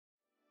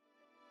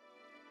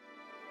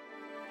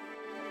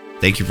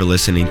Thank you for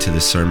listening to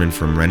this sermon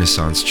from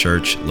Renaissance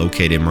Church,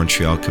 located in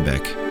Montreal,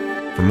 Quebec.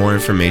 For more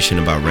information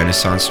about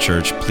Renaissance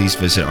Church, please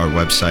visit our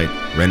website,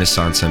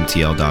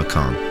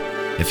 renaissancemtl.com.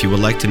 If you would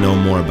like to know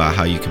more about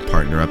how you can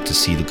partner up to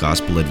see the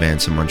gospel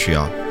advance in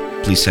Montreal,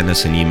 please send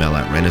us an email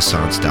at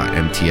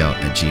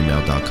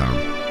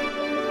renaissance.mtl@gmail.com.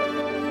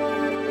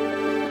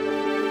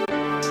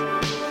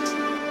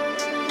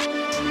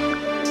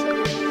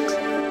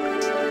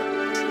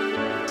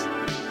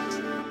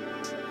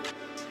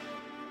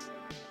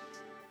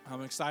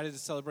 I'm excited to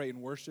celebrate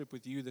and worship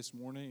with you this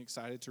morning,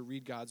 excited to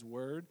read God's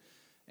word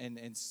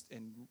and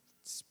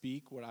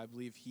speak what I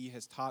believe he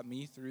has taught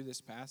me through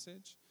this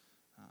passage.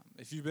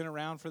 If you've been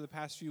around for the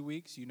past few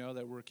weeks, you know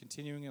that we're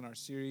continuing in our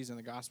series in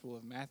the Gospel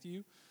of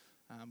Matthew.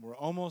 We're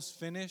almost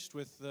finished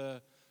with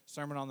the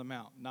Sermon on the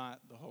Mount,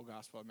 not the whole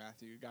Gospel of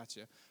Matthew,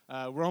 gotcha.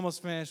 We're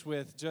almost finished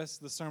with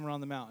just the Sermon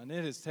on the Mount, and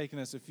it has taken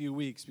us a few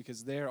weeks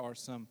because there are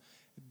some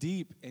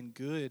deep and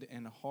good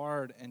and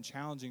hard and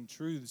challenging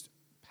truths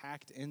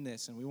packed in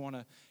this, and we want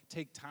to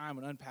take time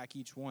and unpack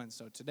each one.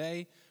 So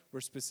today,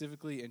 we're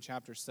specifically in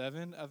chapter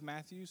 7 of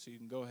Matthew, so you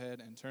can go ahead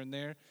and turn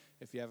there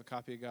if you have a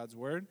copy of God's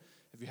Word.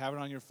 If you have it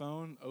on your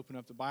phone, open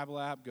up the Bible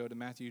app, go to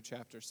Matthew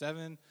chapter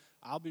 7.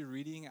 I'll be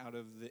reading out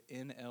of the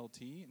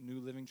NLT, New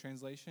Living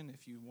Translation,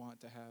 if you want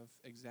to have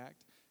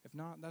exact. If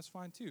not, that's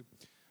fine too.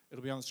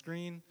 It'll be on the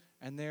screen,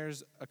 and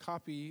there's a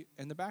copy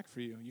in the back for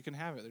you. You can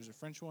have it. There's a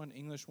French one,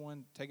 English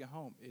one. Take it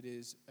home. It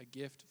is a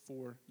gift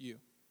for you.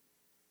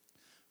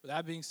 With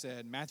that being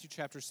said, Matthew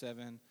chapter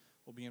 7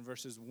 will be in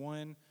verses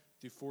 1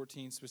 through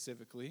 14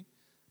 specifically.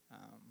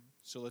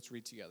 So let's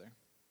read together.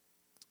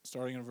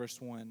 Starting in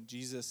verse 1,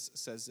 Jesus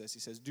says this. He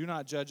says, "Do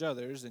not judge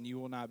others, and you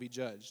will not be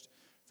judged,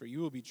 for you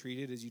will be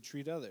treated as you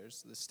treat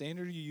others. The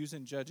standard you use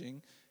in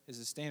judging is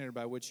the standard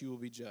by which you will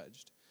be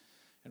judged.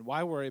 And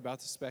why worry about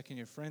the speck in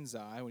your friend's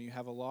eye when you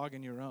have a log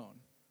in your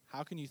own?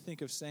 How can you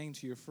think of saying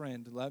to your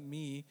friend, 'Let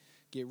me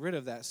get rid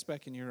of that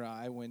speck in your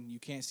eye,' when you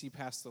can't see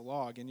past the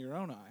log in your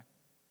own eye?"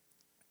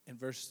 In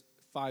verse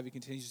 5, he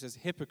continues, he says,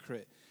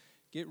 "Hypocrite,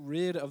 get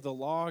rid of the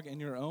log in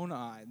your own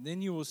eye.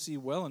 Then you will see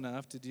well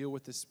enough to deal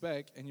with the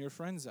speck in your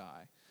friend's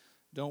eye.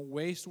 Don't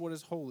waste what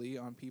is holy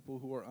on people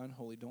who are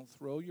unholy. Don't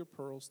throw your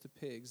pearls to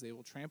pigs. They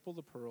will trample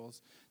the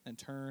pearls and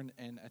turn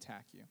and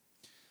attack you."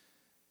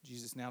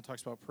 Jesus now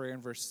talks about prayer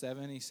in verse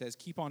 7. He says,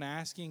 "Keep on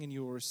asking and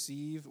you will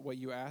receive what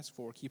you ask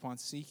for. Keep on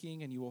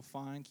seeking and you will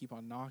find. Keep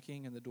on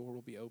knocking and the door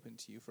will be open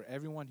to you. For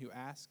everyone who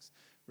asks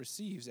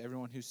receives,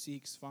 everyone who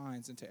seeks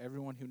finds, and to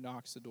everyone who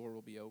knocks the door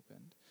will be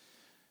opened.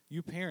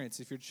 You parents,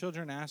 if your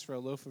children ask for a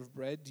loaf of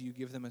bread, do you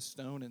give them a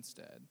stone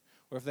instead?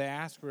 Or if they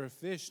ask for a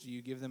fish, do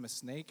you give them a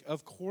snake?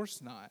 Of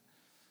course not.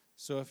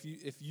 So if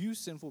you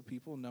sinful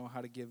people know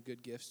how to give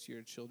good gifts to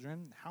your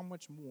children, how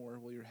much more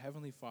will your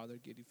heavenly Father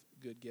give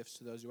good gifts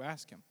to those who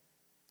ask him?"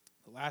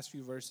 The last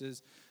few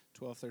verses,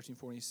 12, 13,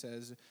 14,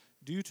 says,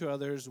 "Do to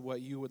others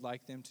what you would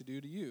like them to do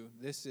to you.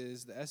 This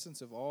is the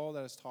essence of all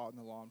that is taught in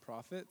the law and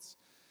prophets.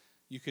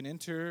 You can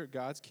enter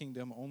God's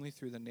kingdom only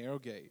through the narrow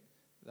gate.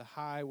 The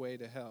highway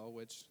to hell,"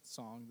 which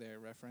song there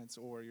reference,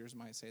 or yours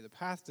might say, "the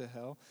path to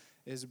hell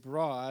is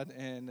broad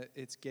and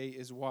its gate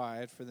is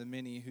wide for the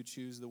many who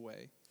choose the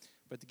way.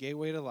 But the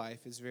gateway to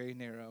life is very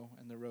narrow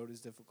and the road is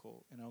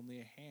difficult, and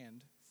only a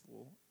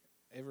handful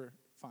ever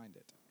find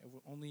it.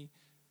 Only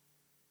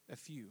a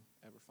few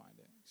ever find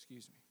it."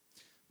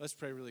 Let's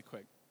pray really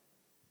quick.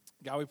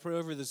 God, we pray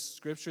over this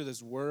scripture,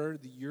 this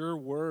word, your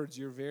words,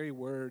 your very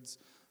words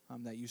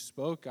that you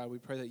spoke. God, we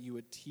pray that you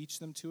would teach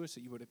them to us,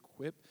 that you would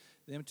equip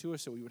them to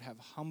us, that we would have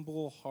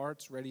humble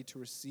hearts ready to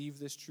receive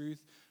this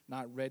truth,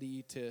 not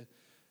ready to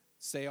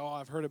say, "Oh,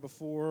 I've heard it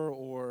before,"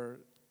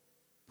 or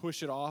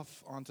push it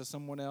off onto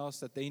someone else,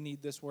 that they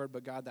need this word.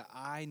 But God, that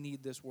I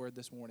need this word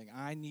this morning.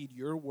 I need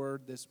your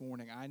word this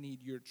morning. I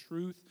need your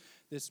truth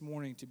this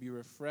morning to be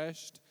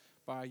refreshed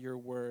by your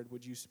word.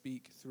 Would you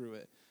speak through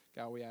it?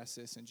 God, we ask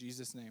this in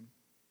Jesus' name.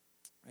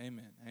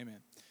 Amen.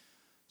 Amen.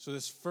 So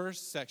this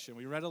first section,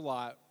 we read a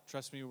lot.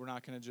 Trust me, we're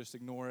not going to just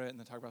ignore it and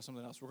then talk about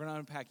something else. We're going to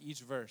unpack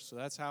each verse. So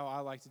that's how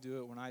I like to do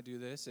it when I do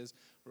this, is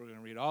we're going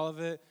to read all of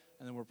it,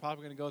 and then we're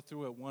probably going to go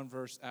through it one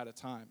verse at a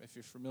time. If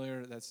you're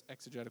familiar, that's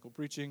exegetical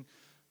preaching.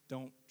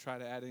 Don't try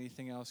to add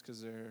anything else, because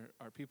there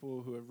are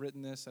people who have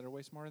written this that are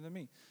way smarter than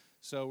me.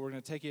 So we're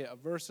going to take it a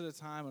verse at a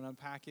time and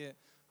unpack it.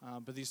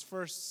 But these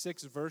first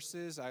 6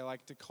 verses, I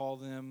like to call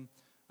them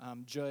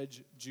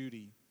Judge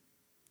Judy.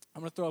 I'm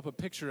going to throw up a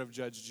picture of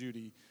Judge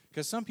Judy,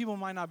 because some people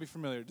might not be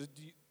familiar.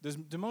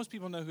 Do most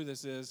people know who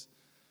this is?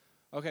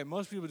 Okay,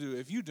 most people do.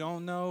 If you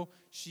don't know,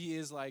 she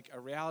is like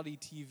a reality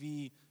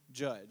TV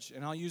judge.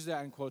 And I'll use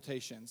that in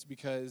quotations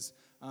because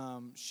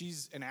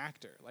she's an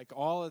actor. Like,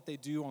 all that they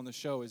do on the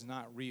show is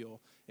not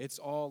real. It's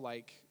all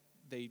like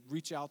they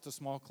reach out to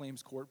small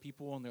claims court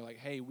people, and they're like,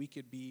 "Hey, we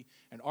could be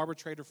an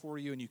arbitrator for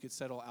you, and you could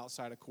settle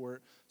outside of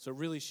court." So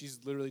really,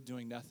 she's literally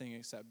doing nothing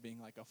except being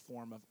like a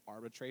form of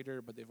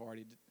arbitrator, but they've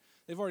already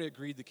They've already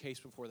agreed the case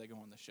before they go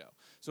on the show.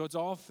 So it's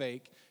all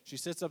fake. She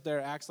sits up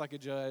there, acts like a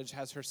judge,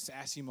 has her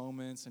sassy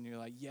moments, and you're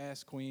like,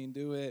 yes, queen,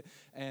 do it.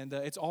 And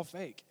it's all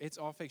fake. It's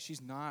all fake.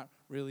 She's not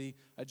really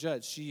a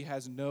judge. She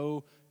has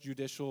no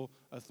judicial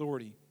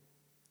authority.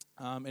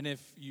 And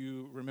if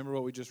you remember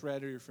what we just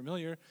read or you're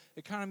familiar,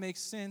 it kind of makes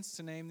sense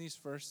to name these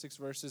first 6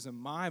 verses. In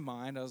my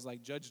mind, I was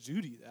like, Judge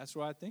Judy, that's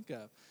what I think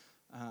of.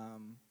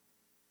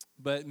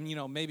 But,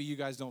 maybe you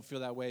guys don't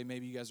feel that way.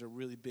 Maybe you guys are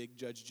really big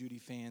Judge Judy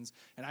fans,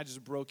 and I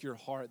just broke your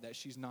heart that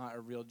she's not a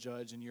real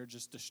judge, and you're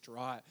just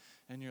distraught,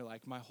 and you're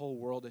like, my whole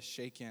world is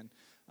shaken.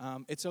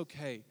 It's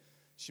okay.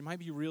 She might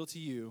be real to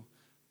you,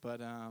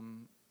 but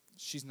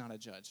she's not a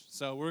judge.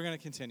 So we're going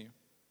to continue.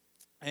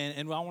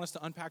 And I want us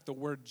to unpack the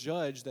word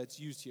judge that's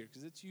used here,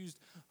 because it's used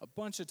a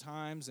bunch of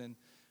times, and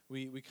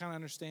we kind of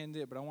understand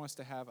it, but I want us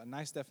to have a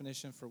nice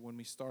definition for when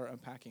we start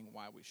unpacking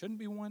why we shouldn't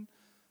be one.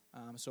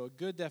 So a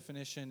good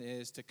definition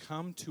is to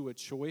come to a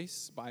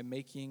choice by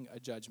making a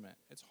judgment.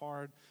 It's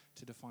hard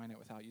to define it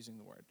without using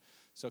the word.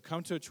 So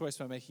come to a choice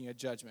by making a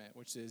judgment,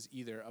 which is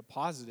either a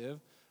positive,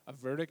 a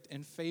verdict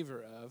in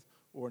favor of,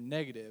 or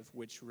negative,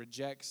 which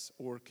rejects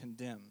or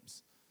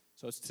condemns.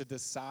 So it's to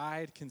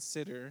decide,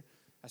 consider,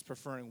 as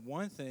preferring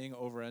one thing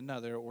over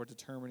another, or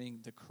determining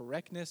the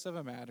correctness of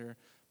a matter,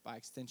 by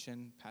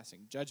extension,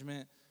 passing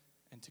judgment,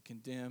 and to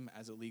condemn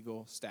as a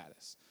legal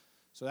status.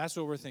 So that's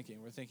what we're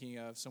thinking. We're thinking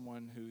of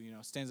someone who,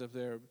 stands up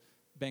there,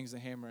 bangs the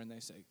hammer, and they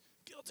say,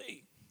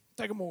 guilty,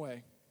 take them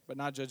away. But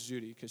not Judge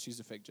Judy, because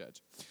she's a fake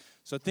judge.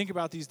 So think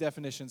about these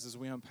definitions as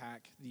we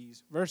unpack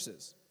these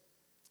verses.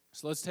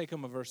 So let's take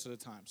them a verse at a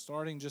time.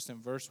 Starting just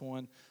in verse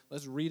 1,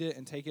 let's read it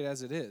and take it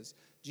as it is.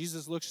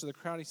 Jesus looks to the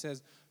crowd, he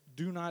says,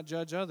 do not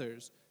judge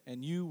others,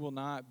 and you will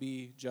not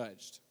be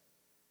judged.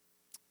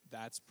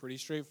 That's pretty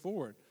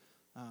straightforward.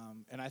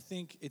 And I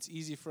think it's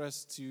easy for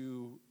us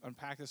to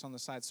unpack this on the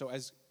side. So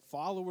as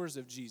followers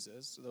of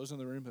Jesus, so those in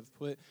the room have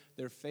put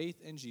their faith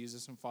in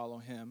Jesus and follow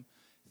him,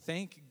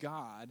 thank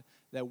God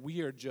that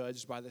we are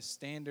judged by the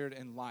standard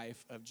and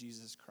life of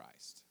Jesus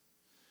Christ.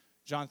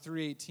 John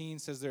 3:18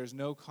 says there is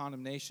no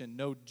condemnation,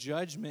 no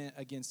judgment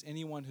against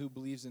anyone who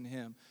believes in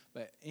him,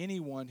 but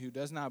anyone who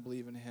does not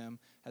believe in him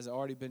has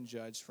already been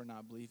judged for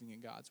not believing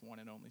in God's one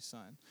and only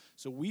Son.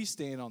 So we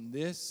stand on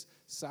this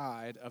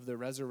side of the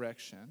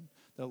resurrection,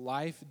 the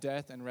life,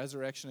 death, and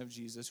resurrection of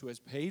Jesus, who has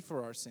paid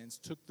for our sins,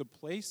 took the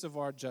place of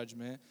our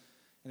judgment,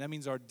 and that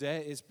means our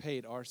debt is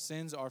paid, our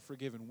sins are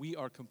forgiven. We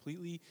are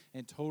completely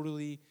and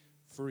totally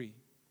free.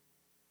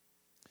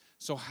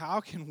 So how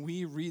can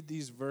we read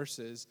these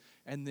verses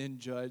and then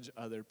judge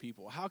other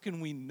people? How can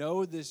we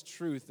know this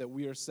truth that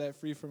we are set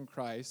free from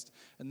Christ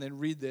and then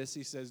read this?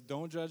 He says,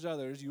 don't judge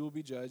others. You will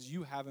be judged.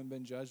 You haven't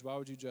been judged. Why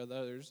would you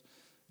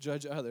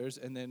judge others?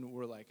 And then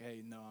we're like,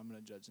 hey, no, I'm going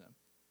to judge them.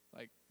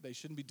 Like, they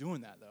shouldn't be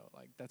doing that, though.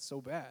 Like, that's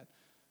so bad.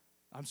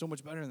 I'm so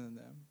much better than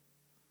them.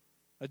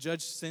 A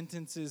judge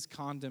sentences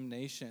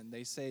condemnation.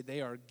 They say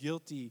they are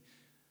guilty.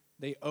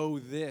 They owe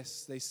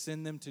this. They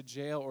send them to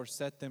jail or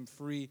set them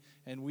free,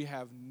 and we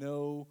have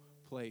no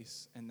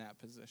place in that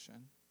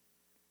position.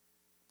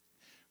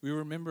 We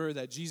remember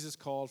that Jesus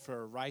called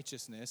for a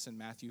righteousness in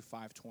Matthew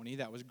 5:20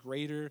 that was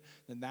greater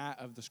than that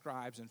of the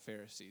scribes and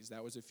Pharisees.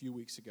 That was a few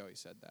weeks ago he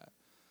said that.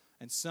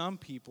 And some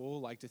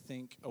people like to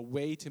think a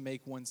way to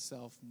make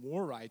oneself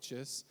more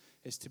righteous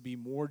is to be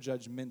more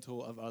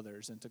judgmental of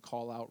others and to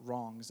call out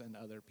wrongs in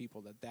other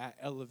people, that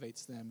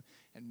elevates them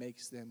and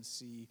makes them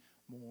seem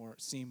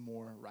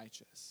more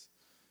righteous.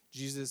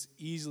 Jesus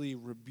easily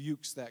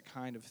rebukes that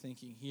kind of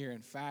thinking here.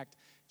 In fact,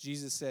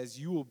 Jesus says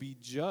you will be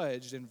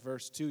judged in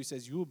verse 2. He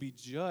says you will be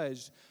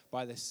judged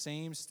by the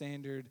same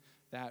standard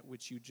that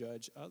which you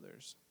judge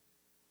others.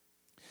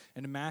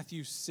 And in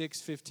Matthew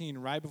 6:15,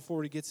 right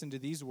before he gets into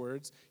these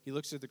words, he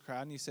looks at the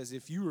crowd and he says,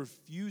 if you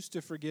refuse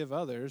to forgive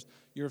others,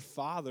 your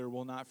Father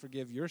will not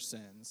forgive your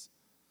sins.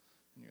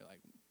 And you're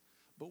like,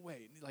 but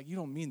wait, like you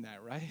don't mean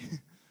that, right?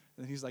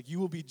 And he's like, you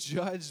will be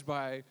judged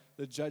by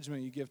the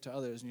judgment you give to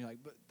others. And you're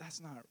like, but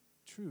that's not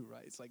true,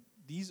 right? It's like,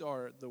 these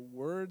are the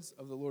words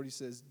of the Lord. He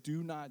says,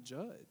 do not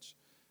judge.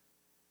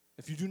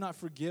 If you do not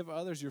forgive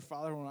others, your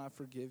Father will not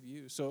forgive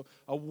you. So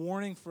a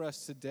warning for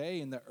us today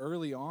in the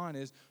early on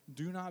is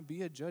do not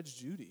be a Judge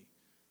Judy.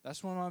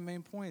 That's one of my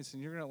main points.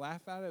 And you're going to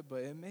laugh at it,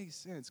 but it makes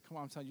sense. Come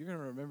on, I'm telling you, you're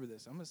going to remember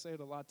this. I'm going to say it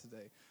a lot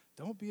today.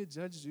 Don't be a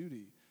Judge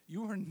Judy.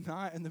 You are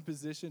not in the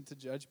position to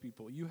judge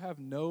people. You have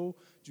no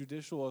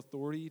judicial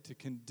authority to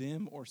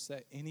condemn or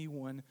set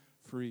anyone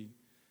free.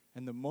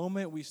 And the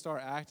moment we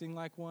start acting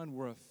like one,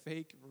 we're a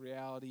fake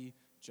reality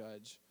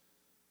judge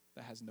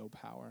that has no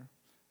power.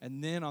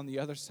 And then on the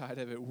other side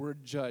of it, we're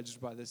judged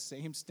by the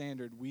same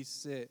standard we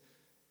sit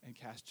and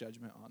cast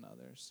judgment on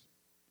others.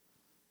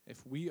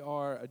 If we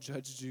are a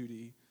Judge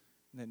Judy,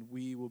 then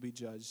we will be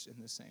judged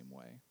in the same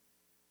way.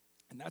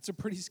 And that's a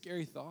pretty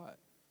scary thought.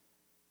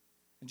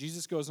 And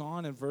Jesus goes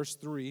on in verse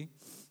 3,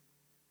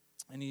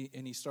 and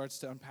he starts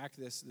to unpack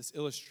this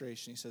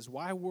illustration. He says,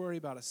 why worry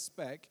about a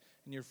speck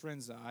in your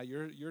friend's eye?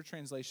 Your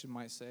translation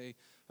might say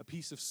a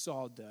piece of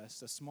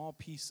sawdust, a small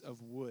piece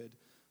of wood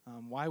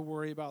Why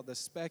worry about the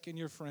speck in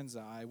your friend's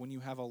eye when you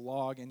have a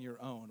log in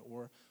your own,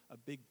 or a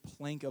big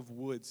plank of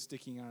wood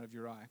sticking out of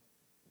your eye?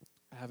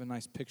 I have a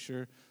nice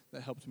picture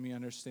that helped me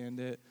understand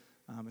it.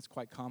 It's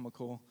quite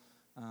comical.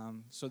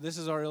 So this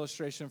is our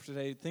illustration for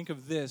today. Think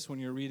of this when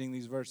you're reading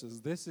these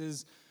verses. This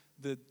is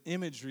the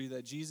imagery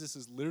that Jesus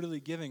is literally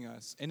giving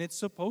us, and it's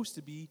supposed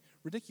to be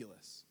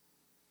ridiculous.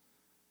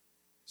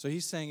 So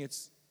he's saying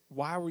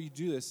why will you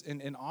do this?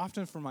 And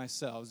often for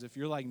myself, if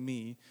you're like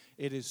me,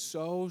 it is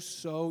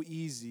so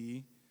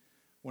easy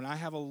when I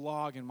have a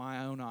log in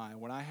my own eye,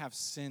 when I have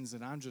sins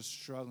that I'm just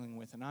struggling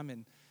with, and I'm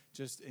in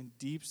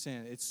deep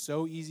sin. It's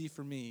so easy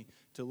for me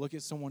to look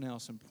at someone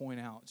else and point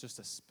out just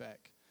a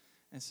speck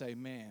and say,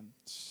 man,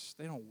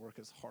 they don't work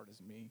as hard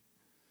as me.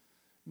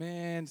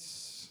 Man,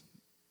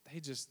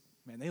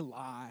 they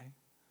lie.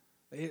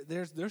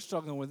 They're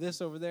struggling with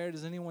this over there.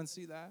 Does anyone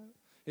see that?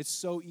 It's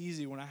so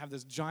easy when I have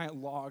this giant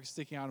log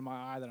sticking out of my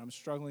eye that I'm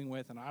struggling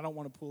with and I don't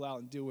want to pull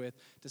out and deal with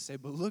to say,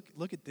 but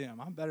look at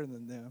them. I'm better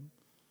than them.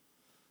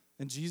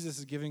 And Jesus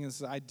is giving us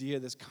this idea,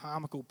 this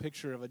comical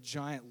picture of a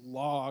giant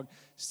log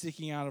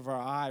sticking out of our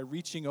eye,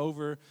 reaching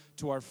over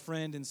to our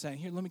friend and saying,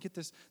 here, let me get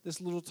this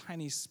little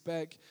tiny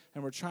speck,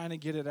 and we're trying to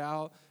get it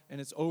out,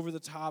 and it's over the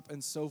top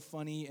and so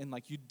funny, and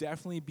like you'd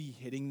definitely be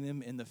hitting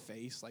them in the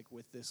face, like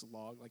with this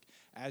log, like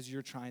as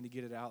you're trying to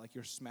get it out, like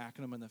you're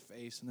smacking them in the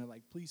face, and they're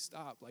like, please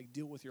stop, like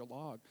deal with your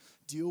log.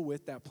 Deal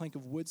with that plank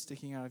of wood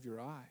sticking out of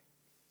your eye.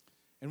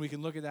 And we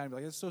can look at that and be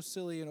like, it's so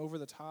silly and over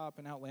the top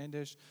and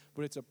outlandish,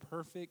 but it's a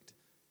perfect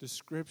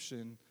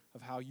description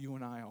of how you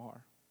and I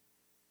are.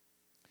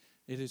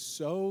 It is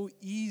so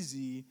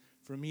easy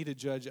for me to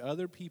judge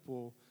other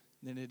people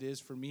than it is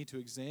for me to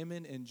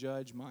examine and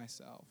judge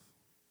myself.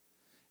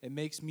 It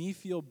makes me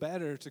feel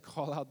better to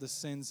call out the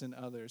sins in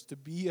others, to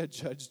be a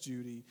Judge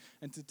Judy,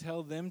 and to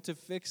tell them to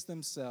fix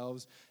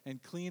themselves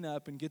and clean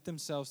up and get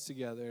themselves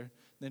together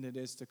than it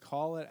is to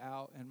call it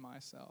out in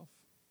myself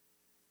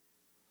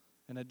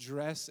and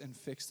address and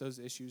fix those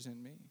issues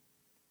in me.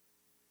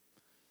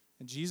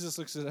 And Jesus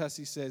looks at us,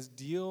 he says,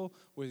 deal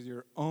with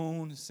your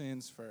own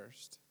sins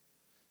first.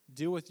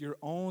 Deal with your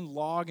own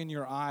log in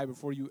your eye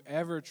before you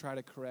ever try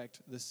to correct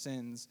the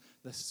sins,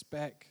 the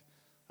speck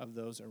of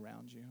those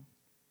around you.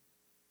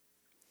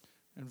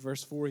 In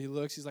verse 4,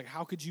 he's like,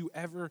 how could you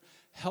ever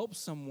help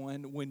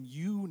someone when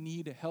you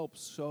need help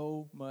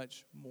so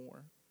much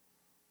more?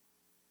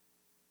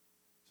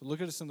 So look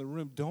at us in the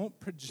room. Don't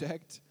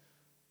project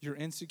your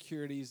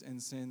insecurities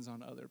and sins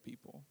on other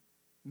people.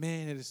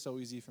 Man, it is so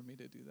easy for me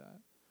to do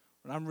that.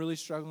 When I'm really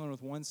struggling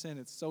with one sin,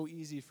 it's so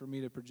easy for me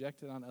to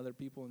project it on other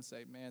people and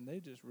say, man, they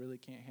just really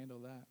can't handle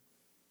that.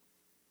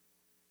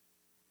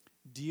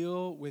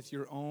 Deal with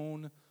your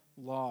own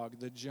log,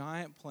 the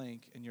giant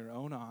plank in your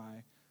own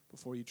eye,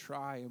 before you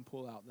try and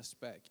pull out the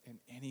speck in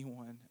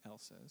anyone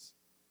else's.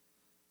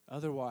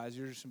 Otherwise,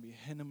 you're just going to be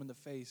hitting them in the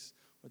face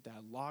with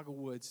that log of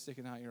wood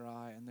sticking out your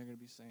eye, and they're going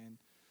to be saying,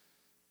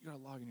 you got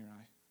a log in your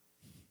eye.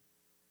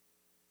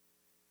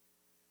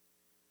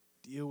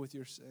 Deal with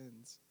your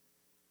sins.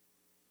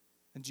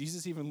 And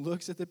Jesus even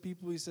looks at the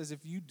people. He says,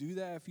 if you do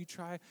that, if you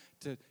try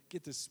to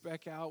get the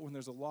speck out when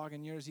there's a log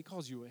in yours, he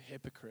calls you a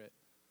hypocrite.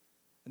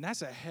 And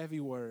that's a heavy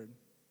word.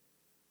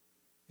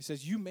 He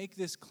says, you make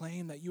this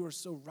claim that you are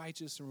so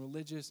righteous and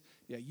religious,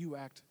 yet you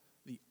act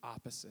the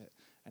opposite.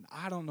 And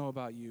I don't know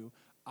about you.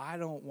 I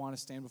don't want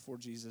to stand before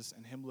Jesus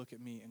and him look at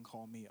me and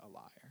call me a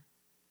liar.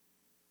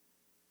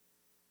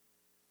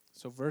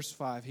 So verse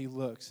 5, he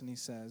looks and he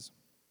says,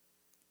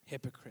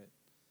 hypocrite,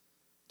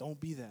 don't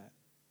be that.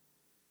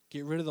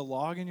 Get rid of the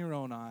log in your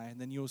own eye,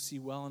 and then you'll see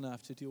well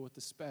enough to deal with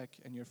the speck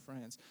and your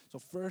friends. So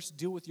first,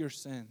 deal with your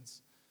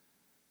sins.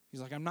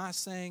 He's like, I'm not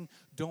saying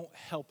don't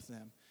help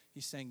them.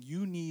 He's saying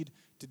you need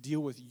to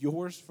deal with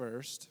yours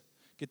first.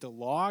 Get the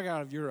log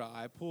out of your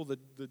eye. Pull the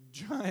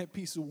giant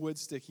piece of wood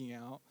sticking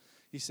out.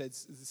 It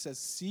says,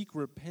 seek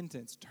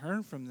repentance.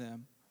 Turn from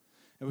them.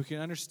 And we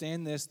can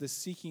understand the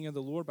seeking of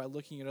the Lord by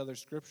looking at other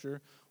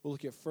scripture. We'll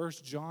look at 1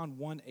 John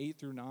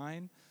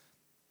 1:8-9.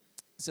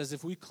 It says,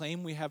 if we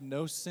claim we have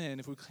no sin,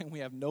 if we claim we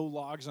have no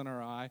logs on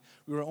our eye,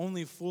 we are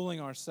only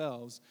fooling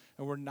ourselves,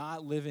 and we're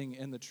not living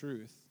in the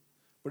truth.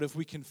 But if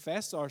we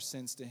confess our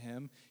sins to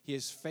him, he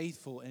is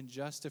faithful and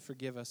just to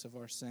forgive us of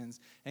our sins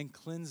and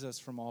cleanse us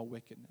from all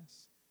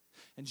wickedness.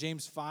 In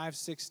James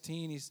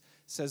 5:16, he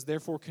says,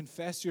 therefore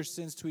confess your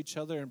sins to each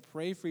other and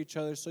pray for each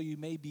other so you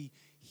may be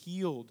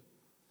healed.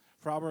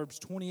 Proverbs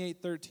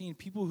 28:13,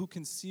 people who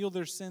conceal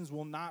their sins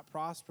will not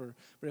prosper,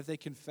 but if they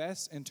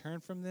confess and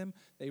turn from them,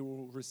 they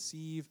will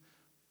receive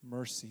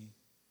mercy.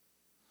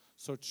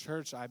 So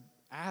church, I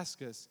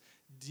ask us,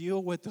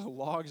 deal with the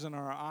logs in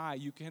our eye.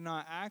 You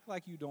cannot act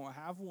like you don't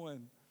have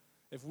one.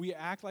 If we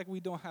act like we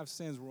don't have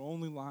sins, we're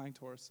only lying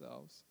to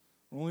ourselves.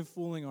 We're only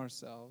fooling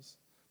ourselves.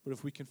 But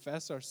if we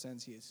confess our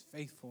sins, he is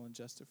faithful and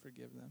just to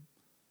forgive them.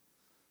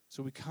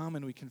 So we come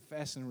and we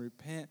confess and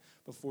repent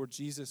before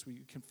Jesus.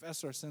 We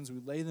confess our sins. We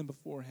lay them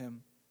before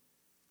him.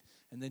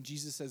 And then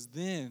Jesus says,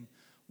 then,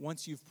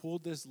 once you've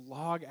pulled this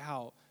log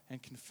out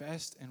and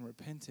confessed and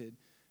repented,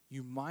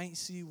 you might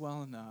see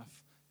well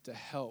enough to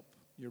help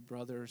your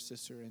brother or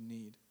sister in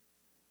need.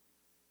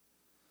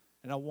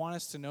 And I want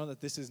us to know that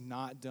this is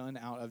not done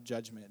out of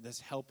judgment. This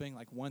helping,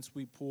 like once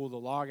we pull the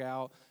log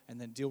out and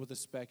then deal with the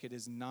speck, it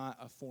is not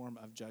a form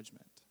of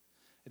judgment.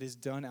 It is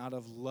done out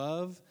of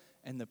love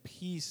and the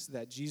peace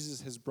that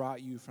Jesus has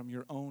brought you from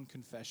your own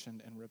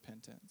confession and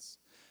repentance.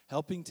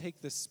 Helping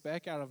take the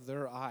speck out of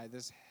their eye,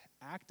 this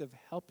act of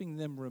helping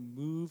them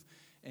remove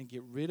and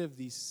get rid of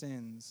these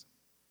sins.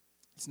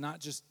 It's not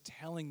just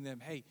telling them,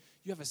 hey,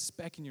 you have a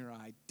speck in your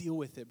eye, deal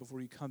with it before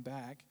you come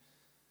back.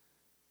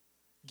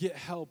 Get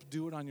help,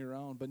 do it on your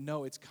own. But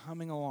no, it's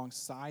coming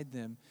alongside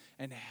them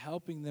and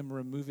helping them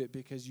remove it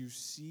because you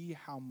see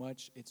how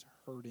much it's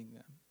hurting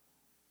them.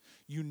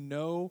 You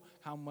know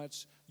how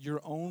much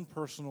your own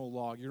personal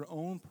log, your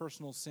own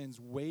personal sins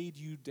weighed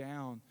you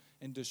down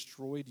and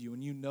destroyed you.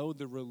 And you know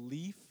the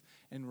relief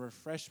and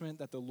refreshment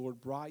that the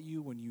Lord brought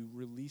you when you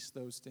release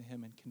those to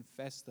him and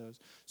confess those.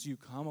 So you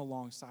come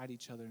alongside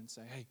each other and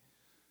say, hey,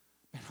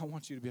 man, I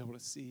want you to be able to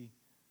see.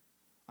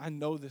 I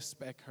know this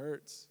speck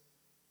hurts.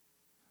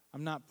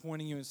 I'm not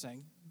pointing you and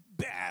saying,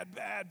 bad,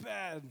 bad,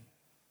 bad.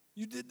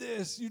 You did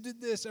this,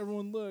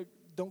 everyone look.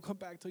 Don't come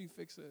back till you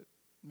fix it.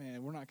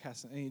 Man, we're not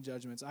casting any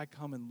judgments. I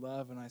come in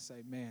love and I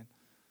say, man,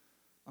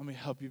 let me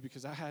help you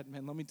because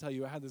let me tell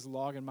you, I had this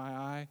log in my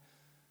eye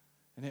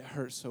and it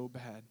hurt so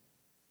bad.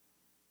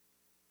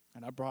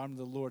 And I brought him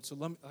to the Lord. So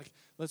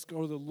let's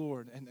go to the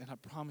Lord and I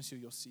promise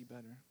you'll see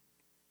better.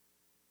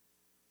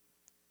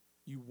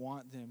 You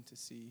want them to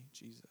see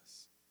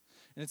Jesus.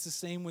 And it's the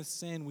same with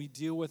sin. We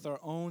deal with our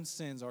own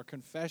sins, our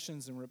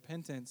confessions and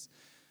repentance,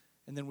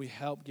 and then we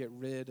help get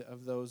rid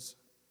of those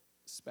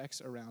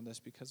specks around us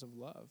because of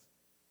love.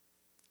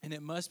 And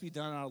it must be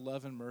done out of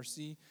love and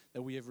mercy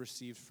that we have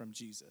received from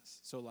Jesus.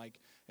 So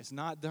it's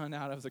not done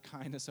out of the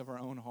kindness of our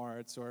own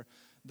hearts or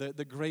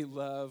the great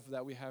love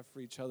that we have for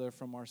each other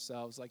from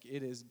ourselves.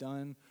 It is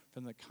done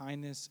from the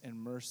kindness and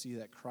mercy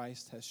that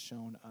Christ has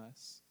shown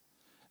us.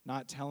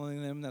 Not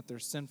telling them that they're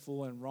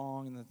sinful and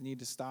wrong and that they need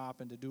to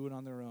stop and to do it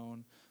on their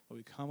own, but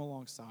we come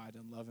alongside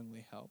and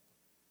lovingly help.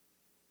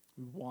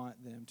 We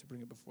want them to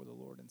bring it before the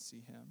Lord and see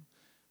him.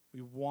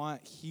 We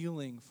want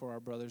healing for our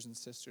brothers and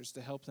sisters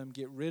to help them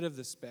get rid of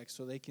the specks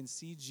so they can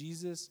see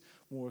Jesus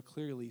more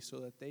clearly so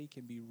that they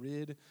can be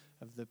rid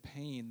of the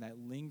pain that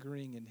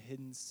lingering and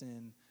hidden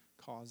sin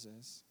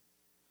causes.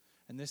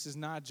 And this is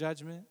not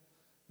judgment.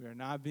 We are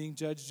not being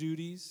Judge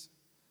Judy's.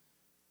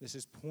 This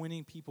is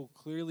pointing people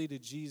clearly to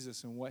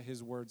Jesus and what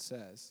his word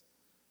says.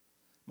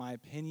 My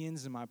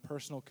opinions and my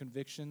personal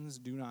convictions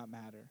do not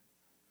matter,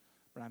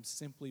 but I'm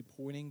simply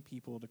pointing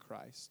people to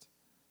Christ.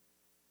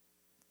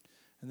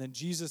 And then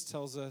Jesus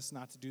tells us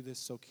not to do this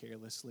so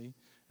carelessly.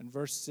 In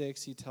verse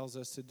 6, he tells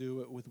us to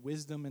do it with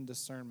wisdom and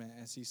discernment,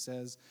 as he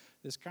says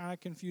this kind of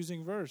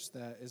confusing verse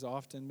that is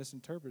often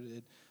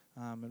misinterpreted.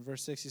 In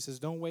verse 6, he says,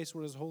 don't waste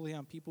what is holy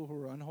on people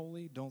who are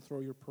unholy. Don't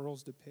throw your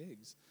pearls to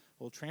pigs.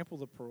 Will trample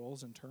the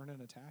pearls and turn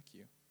and attack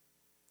you.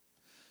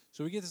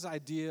 So we get this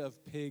idea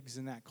of pigs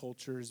in that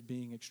culture as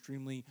being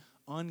extremely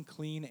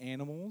unclean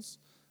animals.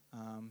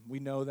 We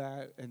know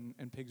that,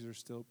 and pigs are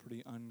still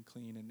pretty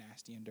unclean and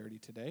nasty and dirty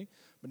today.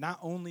 But not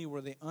only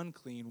were they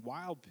unclean,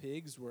 wild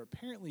pigs were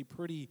apparently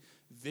pretty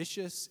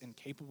vicious and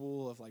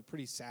capable of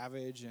pretty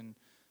savage and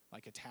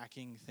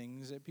attacking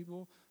things at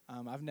people.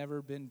 I've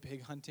never been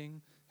pig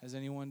hunting. Has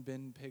anyone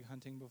been pig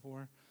hunting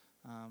before?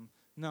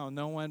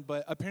 No one,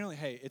 but apparently,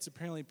 it's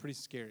apparently pretty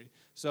scary.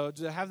 So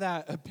to have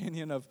that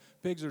opinion of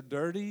pigs are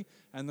dirty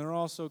and they're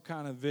also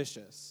kind of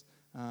vicious.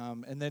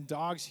 And then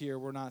dogs here,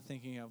 we're not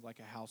thinking of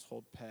a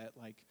household pet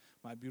like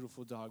my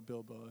beautiful dog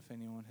Bilbo. If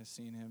anyone has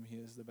seen him, he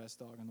is the best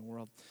dog in the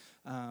world.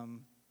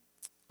 I'm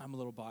a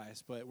little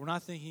biased, but we're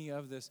not thinking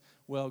of this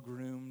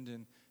well-groomed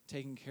and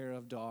taken care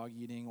of dog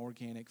eating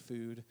organic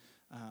food.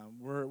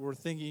 We're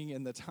thinking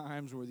in the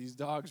times where these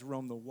dogs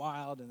roamed the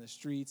wild in the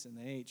streets and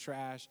they ate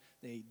trash,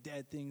 they ate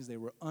dead things, they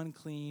were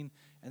unclean,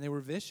 and they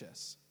were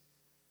vicious.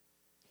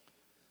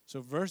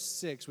 So verse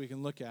 6 we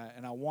can look at,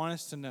 and I want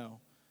us to know,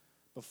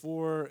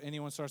 before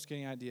anyone starts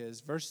getting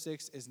ideas, verse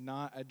 6 is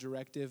not a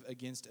directive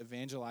against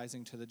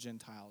evangelizing to the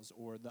Gentiles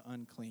or the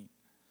unclean,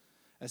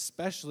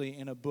 especially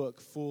in a book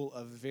full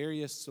of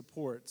various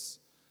supports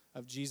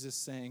of Jesus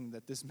saying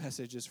that this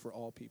message is for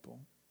all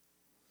people.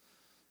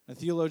 A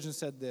theologian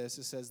said this.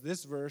 It says,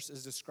 this verse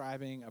is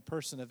describing a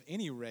person of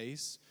any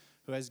race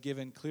who has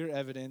given clear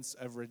evidence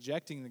of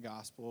rejecting the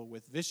gospel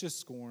with vicious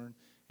scorn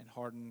and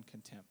hardened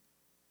contempt.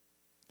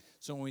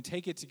 So when we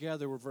take it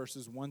together with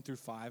verses 1 through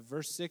 5,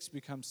 verse 6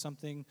 becomes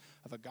something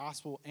of a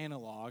gospel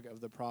analog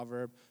of the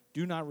proverb,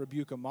 do not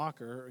rebuke a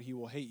mocker or he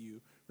will hate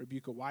you.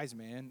 Rebuke a wise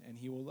man and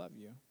he will love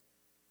you.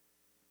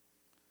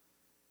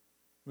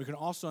 We can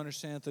also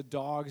understand that the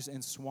dogs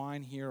and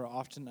swine here are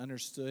often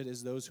understood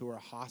as those who are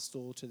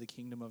hostile to the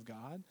kingdom of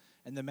God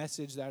and the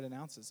message that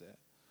announces it.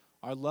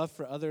 Our love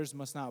for others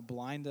must not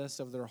blind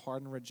us of their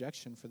hardened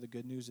rejection for the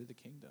good news of the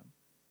kingdom.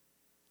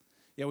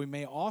 Yet we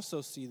may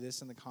also see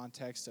this in the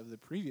context of the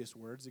previous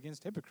words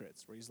against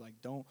hypocrites, where he's like,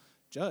 don't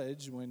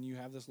judge when you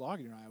have this log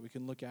in your eye. We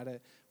can look at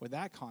it with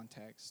that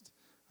context.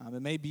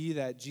 It may be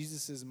that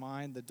Jesus'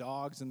 mind, the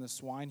dogs and the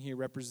swine here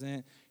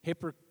represent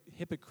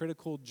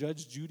hypocritical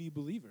Judge Judy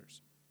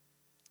believers.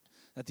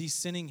 That these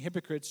sinning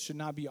hypocrites should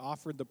not be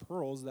offered the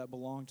pearls that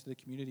belong to the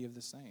community of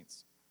the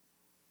saints.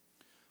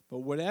 But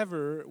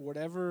whichever of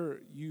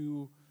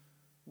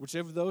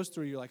those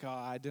three you're like, oh,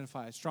 I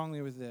identify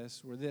strongly with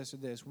this, or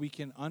this, we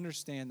can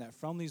understand that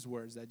from these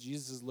words that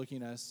Jesus is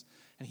looking at us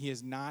and he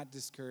is not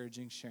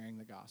discouraging sharing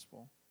the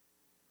gospel.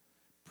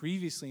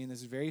 Previously in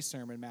this very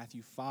sermon,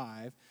 Matthew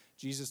 5,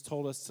 Jesus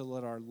told us to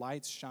let our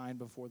lights shine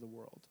before the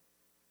world.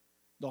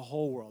 The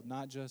whole world,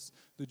 not just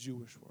the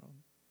Jewish world.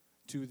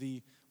 To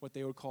the, what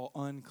they would call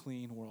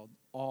unclean world,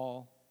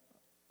 all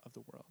of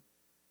the world.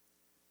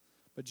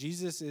 But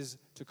Jesus is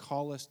to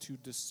call us to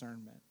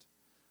discernment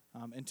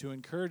and to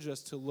encourage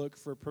us to look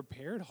for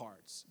prepared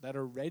hearts that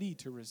are ready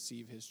to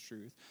receive his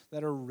truth,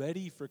 that are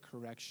ready for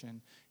correction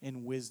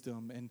and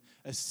wisdom and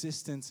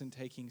assistance in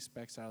taking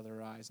specks out of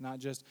their eyes. Not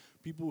just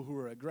people who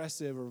are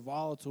aggressive or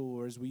volatile,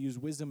 or as we use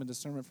wisdom and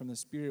discernment from the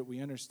Spirit,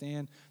 we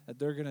understand that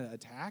they're going to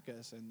attack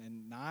us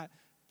and not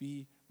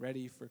be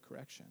ready for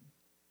correction.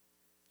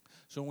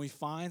 So when we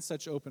find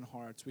such open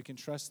hearts, we can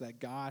trust that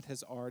God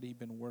has already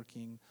been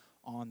working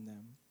on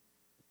them.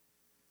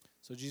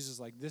 So Jesus is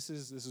like, this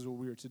is what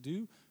we are to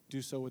do.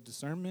 Do so with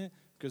discernment,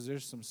 because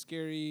there's some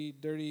scary,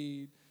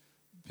 dirty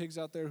pigs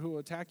out there who will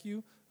attack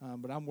you.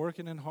 But I'm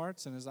working in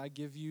hearts, and as I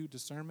give you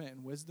discernment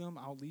and wisdom,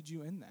 I'll lead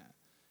you in that.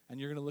 And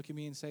you're going to look at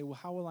me and say, well,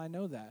 how will I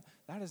know that?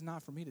 That is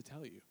not for me to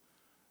tell you.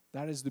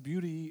 That is the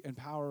beauty and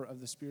power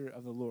of the Spirit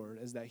of the Lord,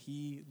 is that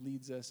he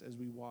leads us as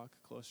we walk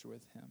closer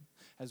with him,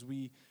 as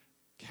we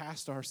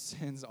cast our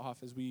sins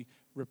off, as we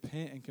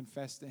repent and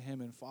confess to him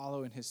and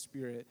follow in his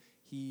Spirit.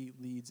 He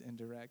leads and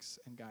directs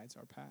and guides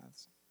our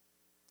paths.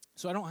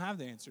 So I don't have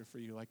the answer for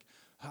you, like,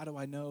 how do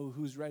I know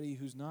who's ready,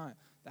 who's not?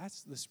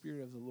 That's the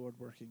Spirit of the Lord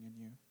working in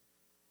you.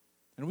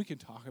 And we can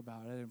talk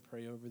about it and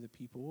pray over the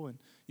people, and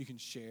you can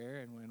share,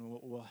 and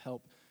we'll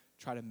help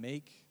try to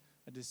make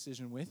a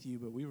decision with you,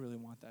 but we really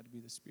want that to be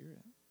the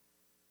Spirit.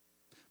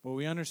 But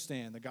we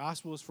understand the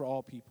gospel is for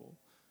all people.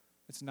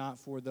 It's not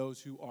for those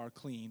who are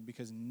clean,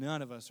 because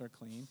none of us are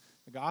clean.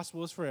 The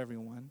gospel is for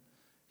everyone.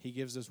 He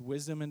gives us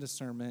wisdom and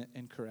discernment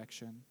and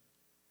correction.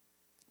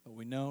 But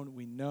we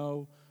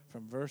know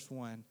from verse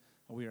 1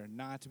 that we are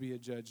not to be a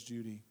Judge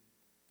Judy.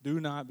 Do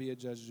not be a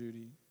Judge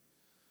Judy.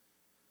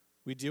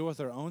 We deal with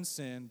our own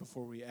sin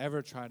before we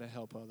ever try to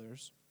help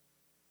others.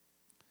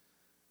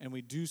 And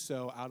we do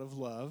so out of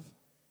love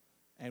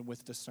and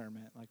with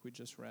discernment, like we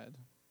just read.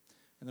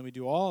 And then we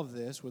do all of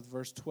this with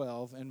verse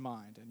 12 in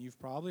mind. And you've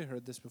probably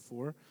heard this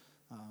before.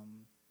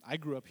 I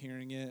grew up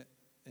hearing it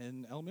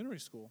in elementary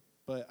school,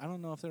 but I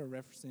don't know if they're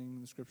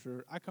referencing the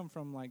scripture. I come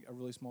from like a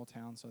really small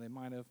town, so they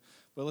might have.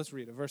 But let's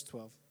read it. Verse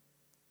 12.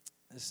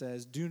 It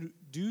says,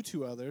 do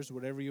to others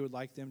whatever you would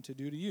like them to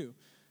do to you.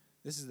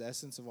 This is the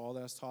essence of all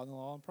that is taught in the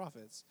law and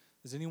prophets.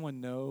 Does anyone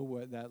know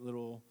what that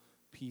little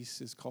piece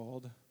is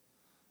called?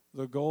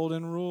 The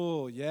golden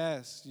rule.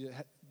 Yes.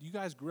 You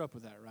guys grew up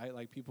with that, right?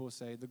 Like people will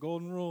say, the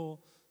golden rule,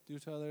 do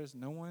to others.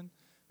 No one?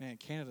 Man,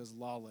 Canada's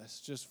lawless,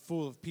 just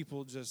full of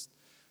people just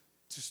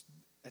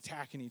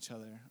attacking each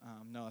other.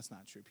 No, that's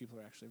not true. People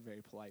are actually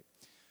very polite.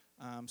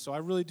 So I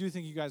really do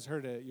think you guys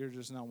heard it. You're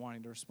just not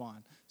wanting to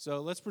respond.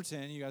 So let's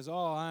pretend you guys,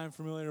 I'm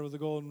familiar with the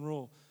golden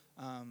rule.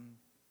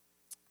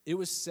 It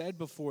was said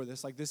before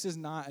this, like this is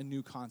not a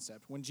new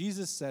concept. When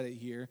Jesus said it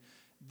here,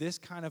 this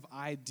kind of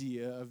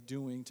idea of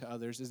doing to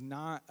others is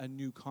not a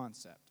new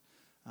concept.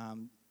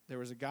 There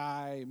was a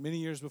guy many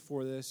years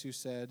before this who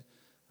said,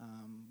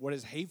 what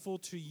is hateful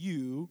to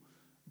you,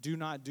 do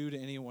not do to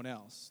anyone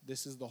else.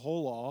 This is the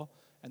whole law,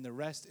 and the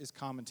rest is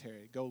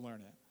commentary. Go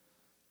learn it.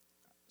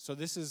 So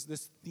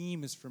this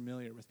theme is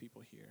familiar with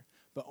people here.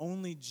 But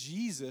only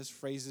Jesus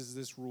phrases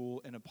this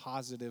rule in a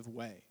positive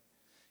way.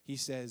 He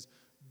says,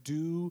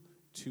 do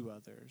to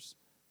others.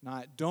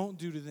 Not don't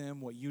do to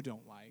them what you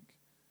don't like.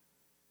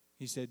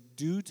 He said,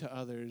 do to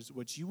others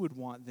what you would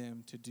want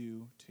them to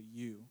do to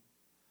you.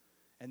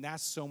 And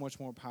that's so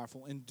much more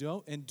powerful.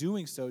 In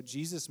doing so,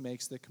 Jesus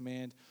makes the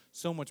command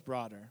so much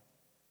broader.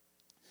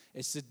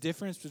 It's the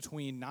difference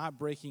between not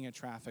breaking a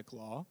traffic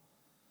law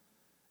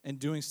and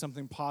doing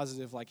something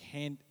positive like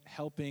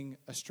helping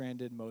a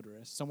stranded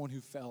motorist, someone who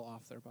fell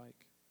off their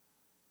bike.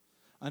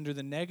 Under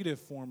the negative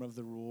form of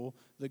the rule,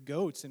 the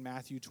goats in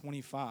Matthew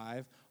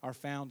 25 are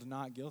found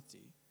not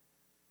guilty.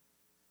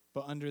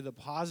 But under the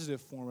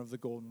positive form of the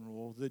golden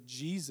rule, the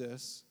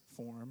Jesus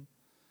form,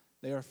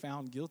 they are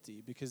found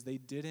guilty because they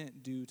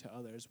didn't do to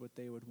others what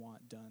they would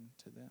want done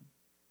to them.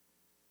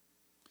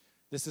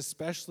 This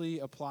especially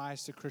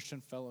applies to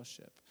Christian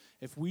fellowship.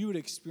 If we would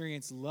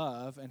experience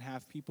love and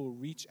have people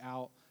reach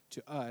out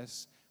to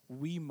us,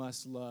 we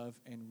must love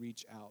and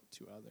reach out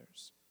to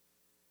others.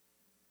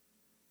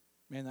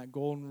 Man, that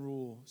golden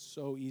rule,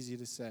 so easy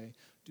to say.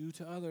 Do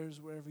to others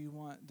whatever you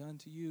want done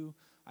to you.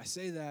 I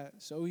say that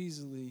so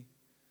easily.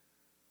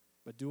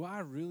 But do I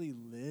really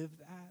live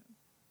that?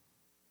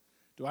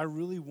 Do I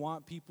really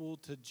want people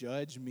to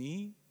judge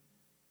me?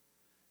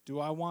 Do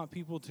I want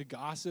people to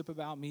gossip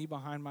about me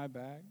behind my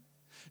back?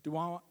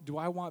 Do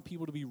I want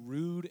people to be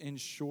rude and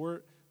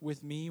short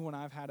with me when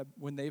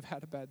they've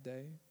had a bad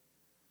day?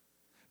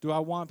 Do I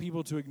want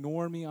people to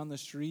ignore me on the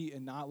street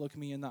and not look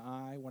me in the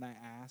eye when I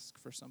ask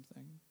for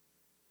something?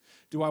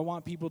 Do I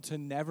want people to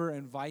never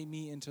invite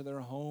me into their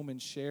home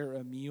and share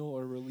a meal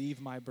or relieve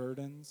my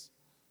burdens?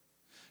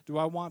 Do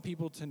I want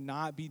people to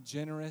not be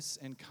generous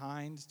and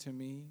kind to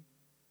me?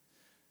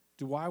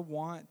 Do I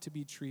want to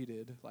be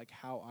treated like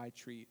how I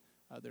treat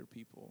other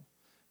people?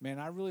 Man,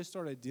 I really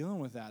started dealing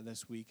with that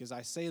this week as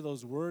I say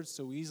those words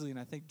so easily, and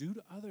I think, do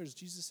to others.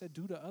 Jesus said,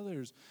 do to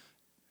others.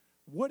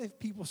 What if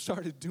people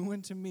started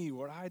doing to me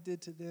what I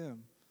did to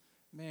them?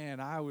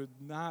 Man, I would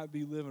not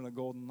be living a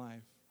golden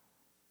life.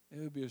 It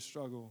would be a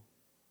struggle.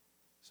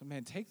 So,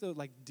 man,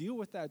 deal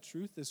with that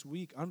truth this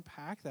week,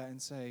 unpack that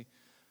and say,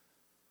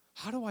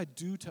 how do I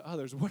do to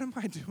others? What am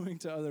I doing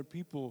to other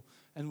people?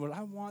 And would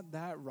I want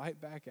that right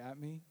back at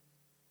me?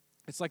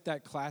 It's like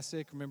that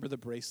classic, remember the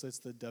bracelets,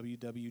 the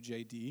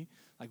WWJD?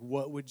 Like,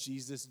 what would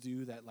Jesus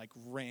do that,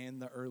 ran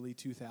the early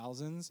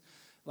 2000s?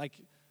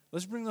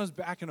 Let's bring those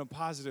back in a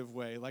positive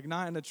way,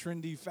 not in a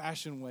trendy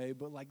fashion way,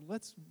 but,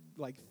 let's,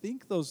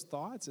 think those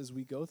thoughts as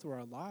we go through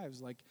our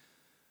lives.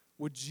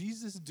 Would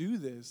Jesus do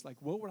this?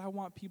 What would I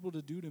want people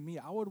to do to me?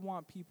 I would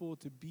want people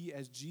to be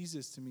as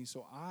Jesus to me,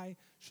 so I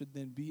should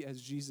then be as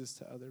Jesus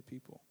to other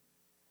people.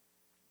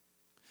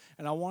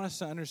 And I want us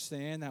to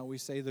understand that we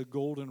say the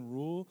golden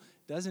rule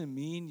doesn't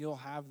mean you'll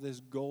have this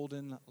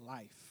golden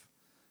life.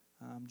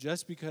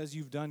 Just because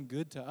you've done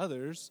good to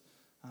others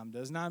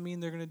does not mean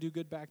they're going to do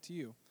good back to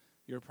you.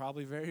 You're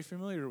probably very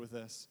familiar with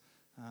this.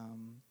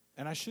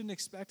 And I shouldn't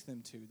expect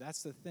them to.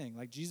 That's the thing.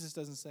 Jesus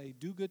doesn't say,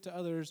 do good to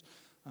others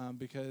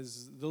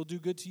because they'll do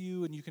good to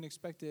you and you can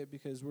expect it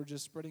because we're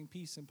just spreading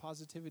peace and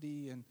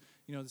positivity and,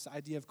 this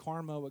idea of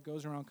karma, what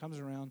goes around comes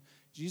around.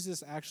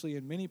 Jesus actually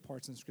in many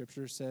parts in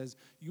Scripture says,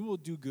 you will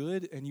do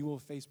good and you will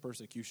face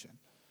persecution.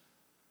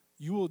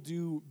 You will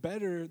do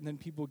better than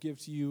people give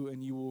to you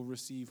and you will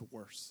receive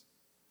worse.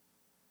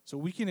 So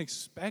we can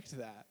expect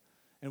that.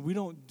 And we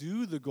don't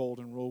do the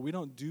golden rule. We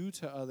don't do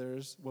to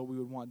others what we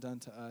would want done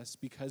to us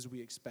because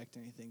we expect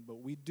anything.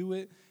 But we do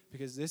it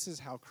because this is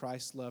how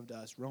Christ loved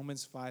us.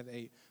 Romans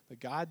 5:8. But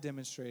God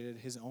demonstrated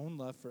his own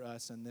love for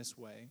us in this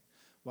way.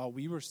 While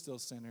we were still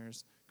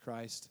sinners,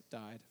 Christ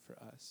died for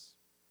us.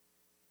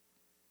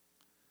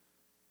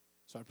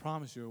 So I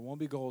promise you, it won't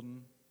be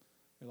golden.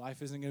 Your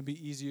life isn't going to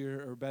be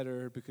easier or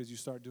better because you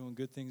start doing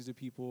good things to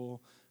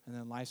people, and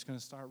then life's going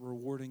to start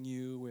rewarding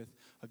you with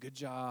a good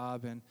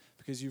job and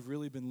because you've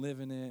really been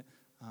living it.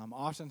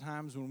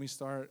 Oftentimes when we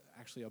start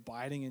actually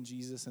abiding in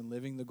Jesus and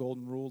living the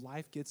golden rule,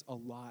 life gets a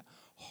lot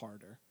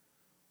harder.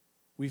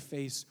 We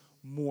face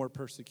more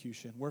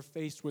persecution. We're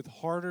faced with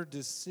harder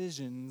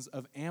decisions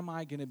of, am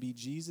I going to be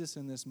Jesus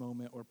in this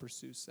moment or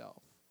pursue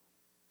self?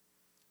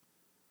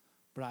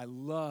 But I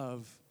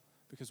love,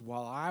 because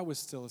while I was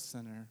still a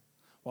sinner,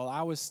 while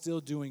I was still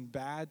doing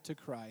bad to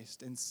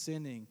Christ and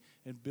sinning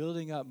and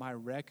building up my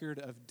record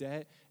of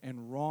debt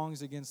and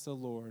wrongs against the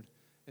Lord,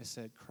 it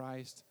said,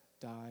 Christ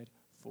died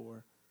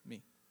for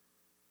me.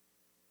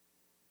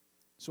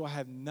 So I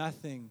have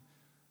nothing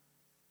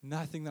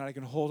that I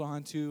can hold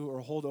on to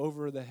or hold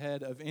over the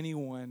head of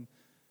anyone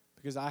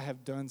because I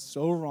have done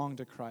so wrong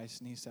to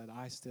Christ. And he said,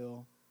 I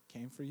still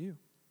came for you.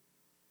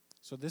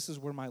 So this is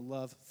where my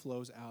love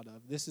flows out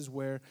of. This is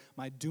where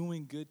my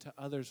doing good to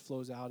others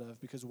flows out of.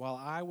 Because while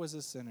I was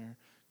a sinner,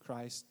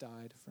 Christ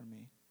died for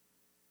me.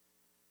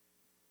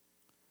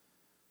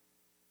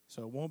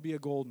 So it won't be a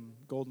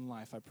golden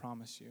life, I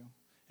promise you.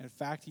 In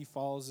fact, he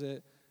follows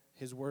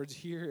his words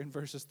here in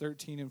verses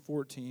 13 and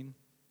 14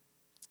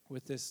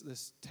 with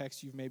this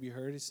text you've maybe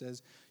heard. He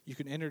says, you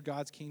can enter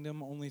God's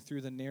kingdom only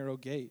through the narrow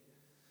gate.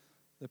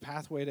 The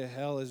pathway to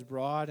hell is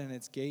broad and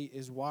its gate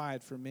is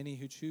wide for many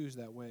who choose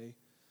that way.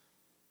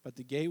 But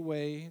the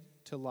gateway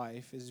to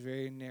life is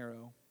very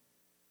narrow,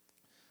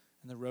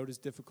 and the road is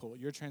difficult.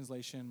 Your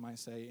translation might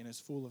say, and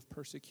is full of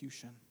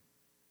persecution,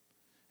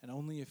 and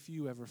only a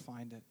few ever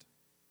find it.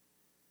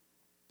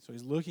 So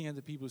he's looking at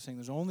the people saying,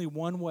 there's only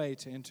one way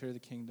to enter the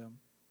kingdom,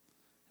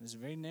 and it's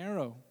very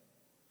narrow.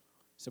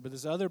 So, but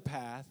this other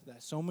path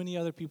that so many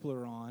other people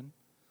are on,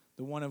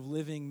 the one of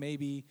living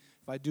maybe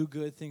if I do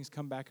good, things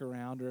come back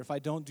around, or if I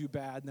don't do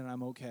bad, then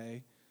I'm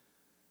okay.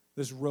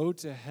 This road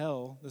to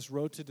hell, this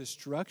road to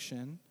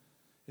destruction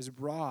is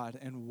broad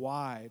and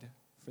wide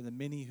for the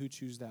many who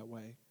choose that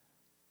way.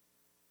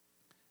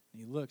 And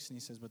he looks and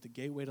he says, but the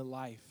gateway to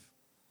life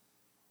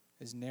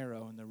is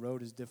narrow and the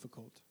road is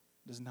difficult.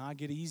 It does not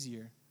get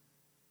easier.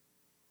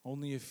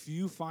 Only a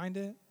few find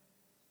it,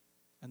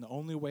 and the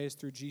only way is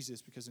through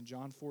Jesus, because in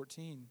John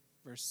 14,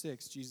 verse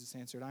 6, Jesus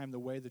answered, I am the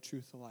way, the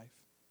truth, the life.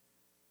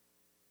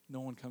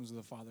 No one comes to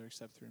the Father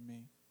except through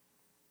me.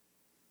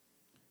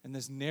 And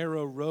this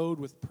narrow road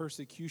with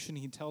persecution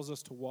he tells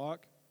us to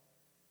walk,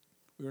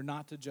 we are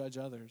not to judge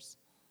others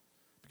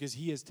because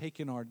he has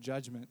taken our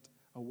judgment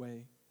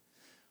away.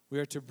 We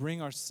are to bring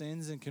our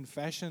sins in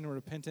confession and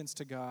repentance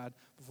to God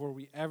before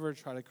we ever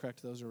try to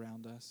correct those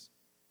around us.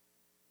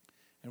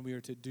 And we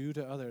are to do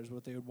to others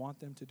what they would want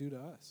them to do to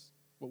us.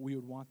 what we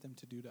would want them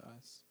to do to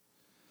us.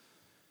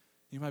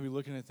 You might be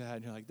looking at that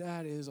and you're like,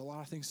 that is a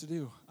lot of things to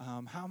do.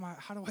 How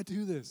do I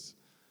do this?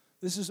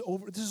 This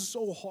is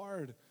so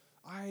hard.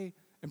 I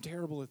am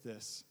terrible at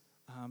this.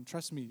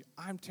 Trust me,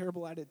 I'm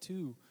terrible at it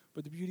too.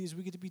 But the beauty is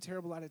we get to be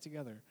terrible at it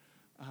together.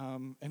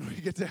 And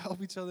we get to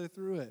help each other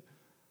through it.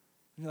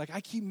 And you're like,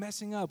 I keep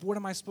messing up. What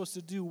am I supposed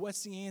to do?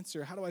 What's the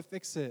answer? How do I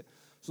fix it?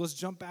 So let's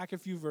jump back a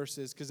few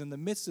verses, because in the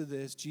midst of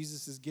this,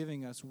 Jesus is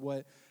giving us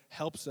what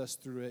helps us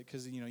through it.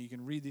 Because, you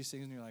can read these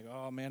things and you're like,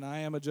 oh, man, I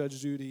am a Judge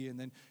Judy. And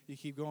then you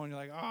keep going. You're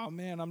like, oh,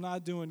 man, I'm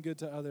not doing good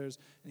to others.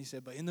 And he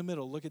said, but in the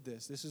middle, look at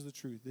this. This is the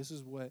truth. This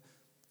is what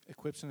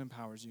equips and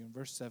empowers you. In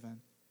verse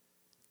 7,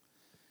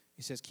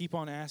 he says, keep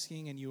on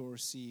asking and you will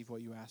receive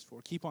what you ask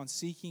for. Keep on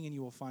seeking and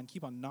you will find.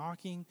 Keep on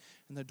knocking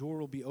and the door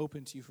will be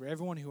open to you. For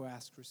everyone who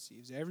asks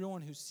receives.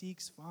 Everyone who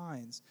seeks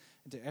finds.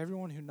 And to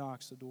everyone who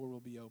knocks, the door will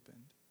be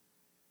opened.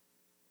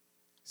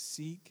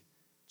 Seek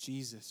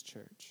Jesus,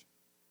 church.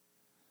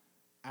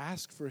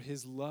 Ask for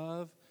his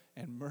love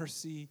and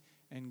mercy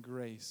and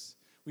grace.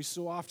 We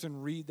so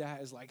often read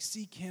that as like,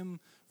 seek him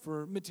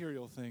for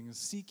material things.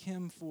 Seek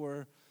him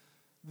for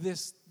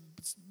this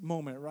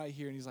moment right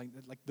here. And he's like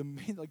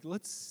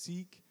let's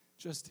seek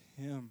just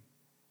him.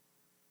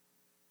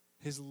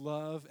 His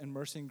love and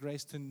mercy and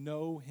grace, to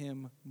know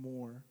him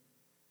more.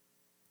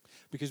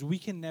 Because we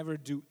can never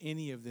do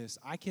any of this.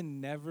 I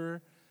can't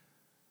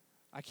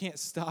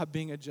stop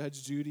being a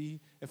Judge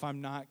Judy if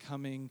I'm not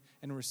coming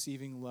and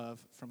receiving love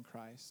from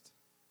Christ.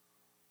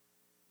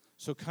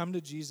 So come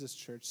to Jesus,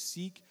 church.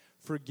 Seek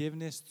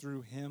forgiveness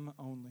through him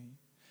only.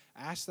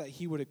 Ask that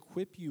he would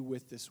equip you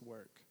with this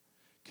work.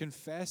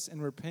 Confess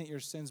and repent your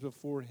sins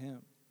before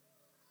him.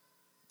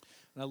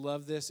 And I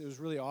love this. It was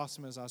really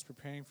awesome as I was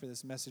preparing for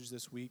this message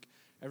this week.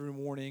 Every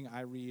morning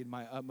I read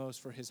My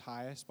Utmost for His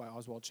Highest by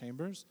Oswald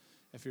Chambers.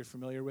 If you're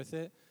familiar with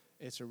it.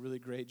 It's a really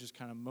great just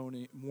kind of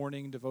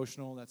morning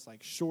devotional that's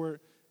like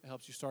short. It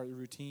helps you start the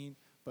routine.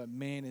 But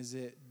man, is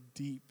it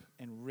deep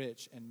and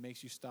rich and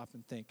makes you stop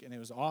and think. And it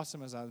was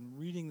awesome as I was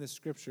reading this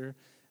scripture.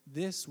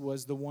 This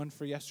was the one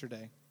for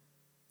yesterday.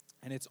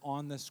 And it's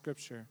on this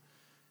scripture.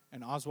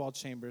 And Oswald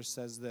Chambers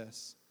says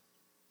this.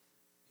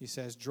 He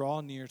says,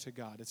 draw near to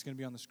God. It's going to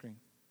be on the screen.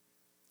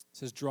 It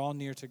says, draw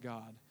near to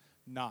God.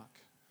 Knock.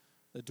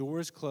 The door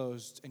is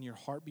closed and your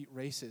heartbeat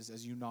races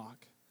as you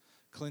knock.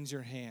 Cleanse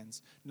your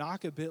hands.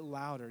 Knock a bit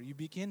louder. You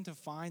begin to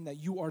find that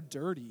you are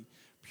dirty.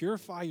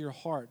 Purify your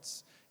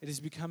hearts. It is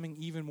becoming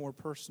even more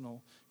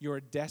personal. You are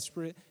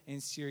desperate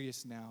and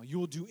serious now. You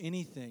will do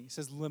anything. It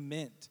says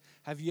lament.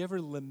 Have you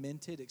ever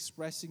lamented,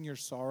 expressing your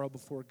sorrow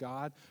before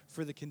God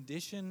for the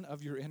condition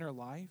of your inner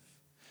life?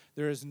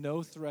 There is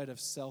no thread of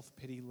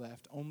self-pity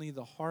left, only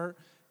the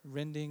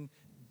heart-rending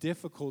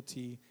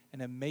difficulty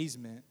and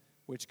amazement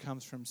which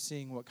comes from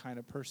seeing what kind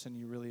of person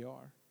you really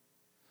are.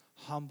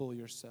 Humble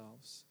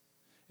yourselves.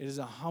 It is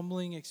a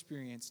humbling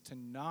experience to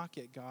knock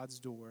at God's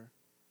door.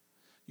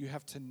 You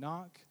have to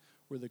knock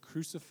where the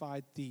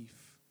crucified thief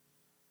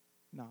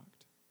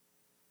knocked.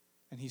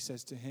 And he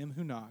says, to him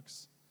who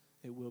knocks,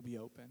 it will be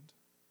opened.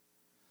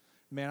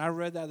 Man, I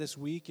read that this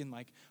week and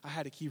I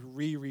had to keep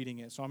rereading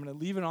it. So I'm going to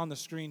leave it on the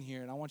screen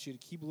here and I want you to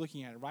keep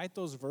looking at it. Write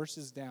those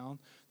verses down.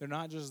 They're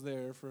not just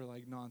there for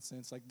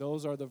nonsense.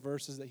 Those are the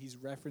verses that he's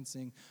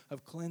referencing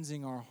of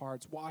cleansing our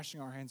hearts, washing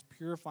our hands,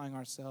 purifying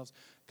ourselves,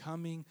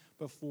 coming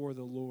before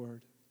the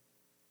Lord.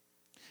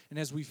 And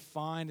as we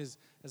find, as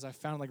I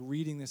found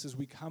reading this, as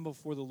we come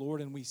before the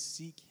Lord and we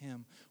seek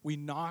him, we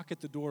knock at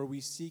the door,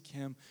 we seek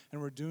him, and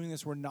we're doing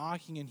this, we're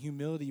knocking in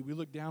humility. We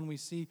look down, we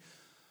see,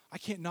 I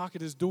can't knock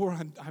at his door,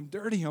 I'm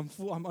dirty, I'm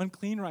full, I'm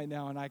unclean right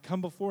now. And I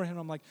come before him,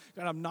 I'm like,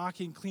 God, I'm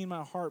knocking, clean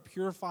my heart,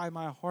 purify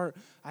my heart.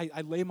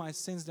 I lay my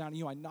sins down to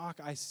you, I knock,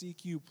 I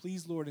seek you.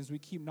 Please, Lord, as we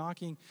keep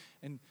knocking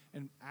and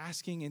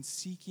asking and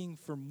seeking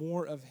for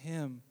more of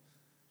him,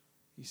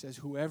 he says,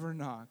 whoever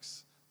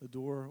knocks, the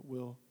door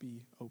will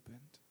be opened.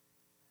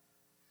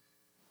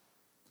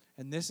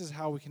 And this is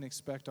how we can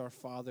expect our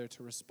Father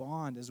to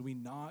respond as we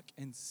knock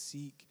and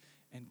seek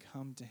and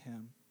come to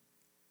him.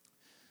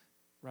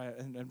 Right,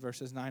 and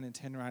verses 9 and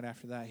 10 right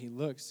after that, he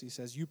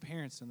says, you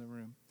parents in the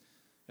room.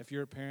 If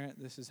you're a parent,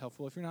 this is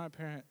helpful. If you're not a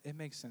parent, it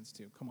makes sense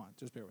too. Come on,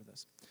 just bear with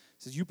us. It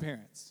says, you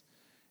parents,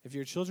 if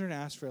your children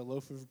ask for a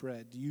loaf of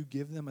bread, do you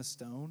give them a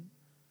stone?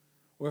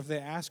 Or if they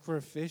ask for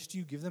a fish, do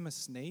you give them a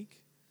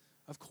snake?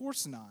 Of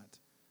course not.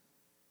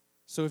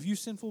 So if you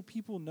sinful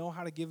people know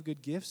how to give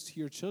good gifts to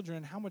your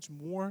children, how much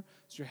more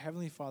does your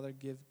heavenly Father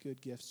give good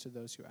gifts to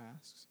those who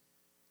ask?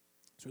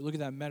 So we look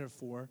at that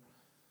metaphor.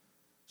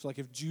 So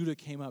if Judah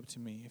came up to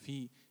me, if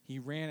he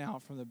ran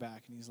out from the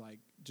back and he's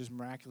just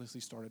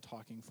miraculously started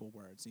talking full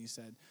words. And he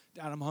said,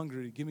 Dad, I'm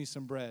hungry. Give me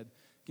some bread.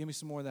 Give me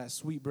some more of that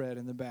sweet bread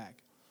in the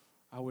back.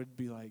 I would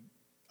be like,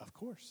 of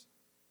course.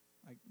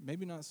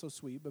 Maybe not so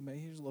sweet, but maybe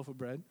here's a loaf of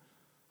bread.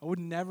 I would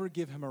never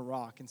give him a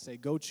rock and say,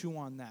 go chew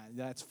on that.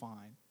 That's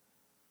fine.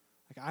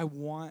 I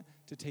want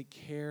to take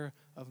care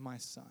of my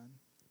son.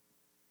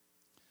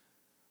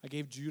 I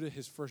gave Judah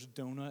his first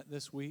donut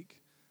this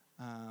week.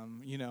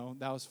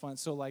 That was fun.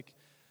 So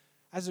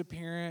as a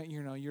parent,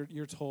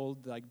 you're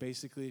told, like,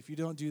 basically, if you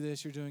don't do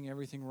this, you're doing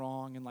everything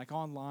wrong. And, like,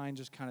 online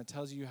just kind of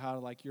tells you how,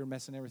 like, you're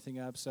messing everything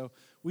up. So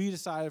we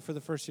decided for the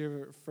first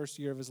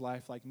year of his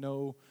life, like,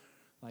 no,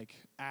 like,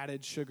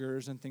 added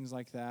sugars and things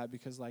like that.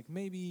 Because, like,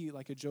 maybe,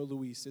 like, a Joe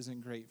Louis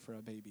isn't great for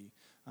a baby,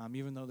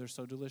 even though they're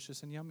so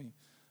delicious and yummy.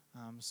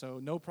 So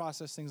no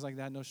processed things like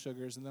that, no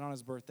sugars. And then on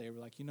his birthday,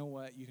 we're like, you know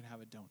what? You can have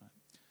a donut.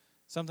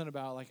 Something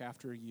about, like,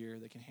 after a year,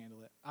 they can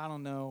handle it. I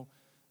don't know.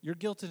 You're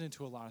guilted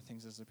into a lot of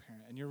things as a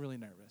parent, and you're really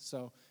nervous.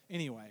 So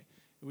anyway,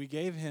 we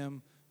gave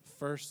him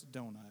first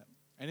donut,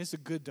 and it's a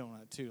good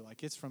donut too.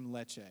 Like, it's from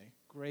Leche,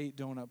 great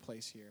donut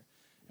place here.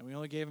 And we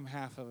only gave him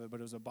half of it, but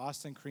it was a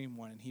Boston cream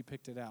one, and he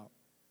picked it out.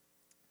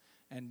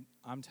 And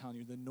I'm telling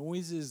you, the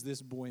noises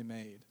this boy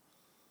made,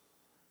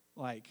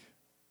 like,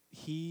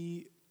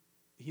 he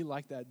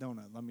liked that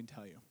donut, let me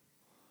tell you.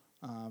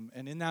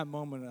 And in that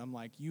moment, I'm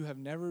like, you have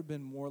never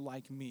been more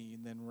like me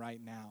than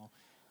right now,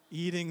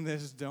 eating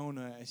this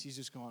donut, and she's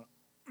just going,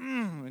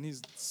 and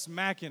he's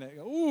smacking it,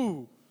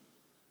 ooh,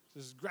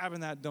 just grabbing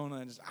that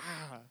donut and just,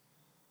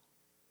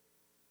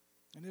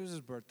 And it was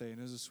his birthday, and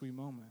it was a sweet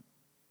moment.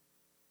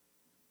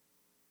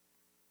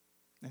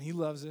 And he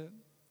loves it.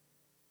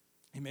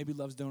 He maybe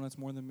loves donuts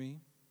more than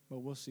me, but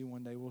we'll see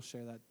one day. We'll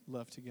share that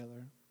love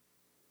together.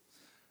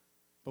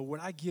 But would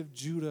I give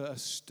Judah a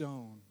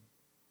stone,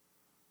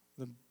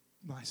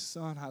 my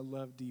son I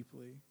love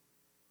deeply?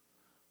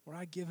 Would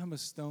I give him a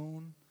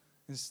stone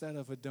instead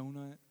of a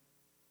donut?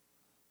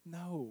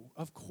 No,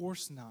 of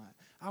course not.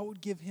 I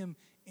would give him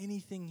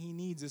anything he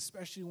needs,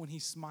 especially when he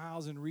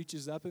smiles and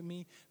reaches up at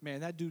me.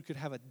 Man, that dude could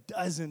have a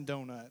dozen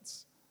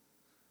donuts,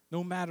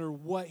 no matter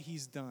what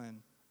he's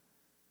done.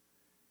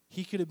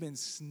 He could have been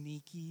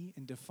sneaky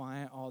and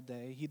defiant all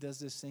day. He does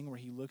this thing where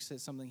he looks at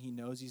something he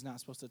knows he's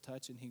not supposed to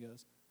touch, and he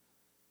goes,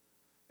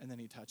 and then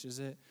he touches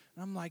it.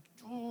 And I'm like,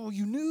 oh,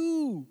 you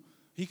knew.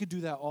 He could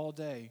do that all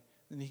day.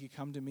 Then he could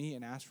come to me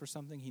and ask for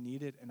something he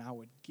needed, and I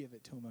would give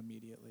it to him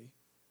immediately.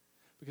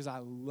 Because I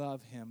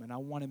love him, and I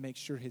want to make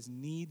sure his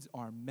needs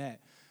are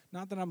met.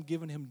 Not that I'm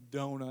giving him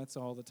donuts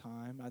all the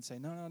time. I'd say,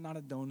 no, not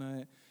a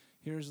donut.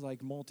 Here's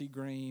like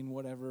multi-grain,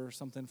 whatever,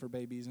 something for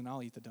babies, and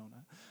I'll eat the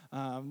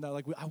donut. No,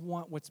 like, I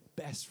want what's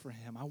best for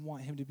him. I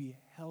want him to be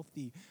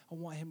healthy. I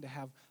want him to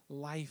have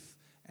life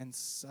and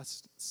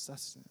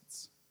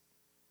sustenance.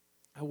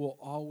 I will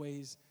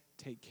always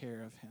take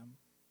care of him.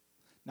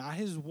 Not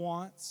his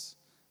wants,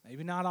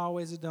 maybe not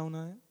always a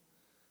donut,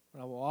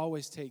 but I will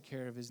always take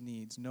care of his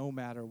needs no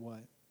matter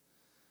what.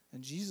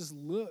 And Jesus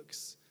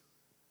looks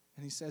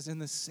and he says, in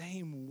the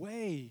same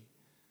way,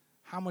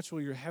 how much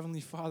will your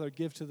heavenly Father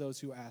give to those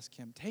who ask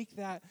him? Take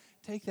that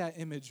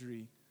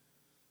imagery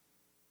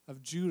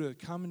of Judah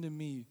coming to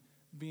me,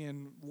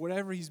 being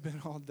whatever he's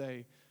been all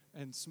day,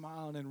 and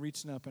smiling and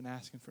reaching up and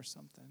asking for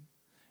something.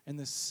 In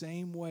the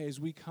same way as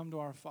we come to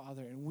our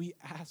Father and we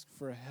ask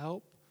for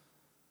help,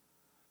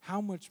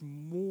 how much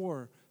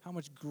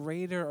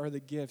greater are the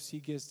gifts he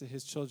gives to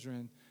his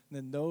children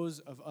than those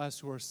of us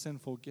who are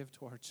sinful give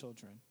to our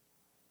children.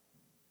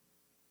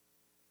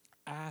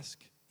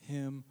 Ask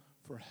him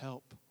for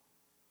help.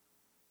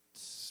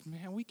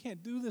 Man, we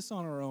can't do this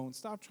on our own.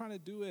 Stop trying to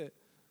do it.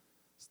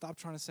 Stop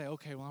trying to say,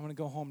 okay, well, I'm going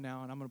to go home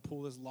now and I'm going to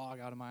pull this log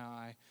out of my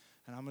eye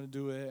and I'm going to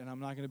do it and I'm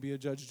not going to be a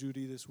Judge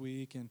Judy this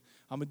week and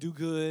I'm going to do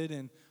good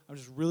and I'm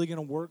just really going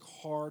to work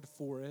hard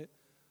for it.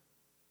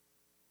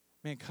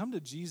 Man, come to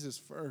Jesus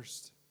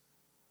first.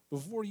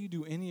 Before you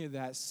do any of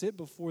that, sit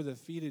before the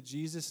feet of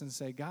Jesus and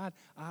say, God,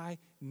 I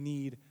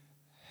need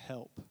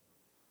help.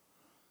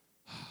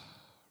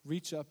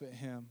 Reach up at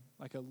him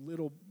like a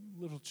little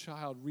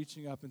child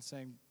reaching up and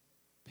saying,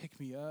 pick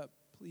me up,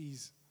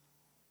 please.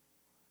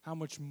 How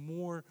much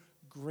more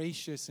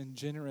gracious and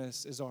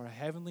generous is our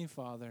Heavenly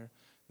Father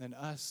than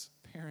us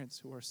parents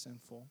who are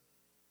sinful.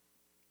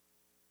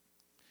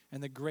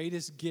 And the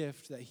greatest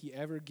gift that he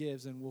ever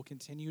gives and will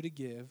continue to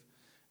give,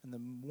 and the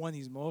one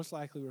he's most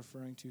likely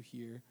referring to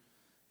here,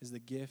 is the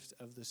gift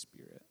of the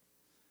Spirit.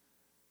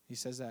 He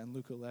says that in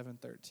Luke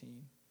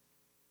 11:13.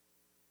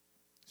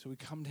 So we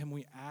come to him,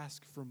 we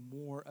ask for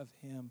more of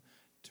him,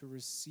 to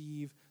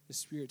receive the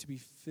Spirit, to be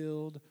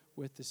filled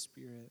with the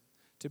Spirit,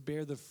 to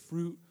bear the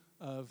fruit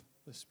of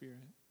the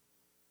Spirit.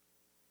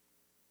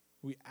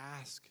 We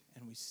ask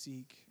and we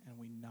seek and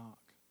we knock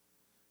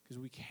because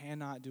we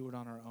cannot do it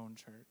on our own,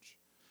 church.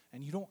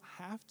 And you don't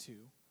have to.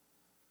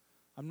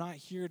 I'm not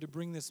here to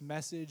bring this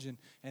message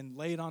and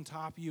lay it on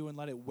top of you and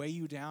let it weigh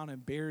you down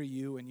and bury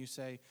you and you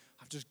say,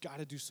 I've just got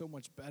to do so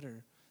much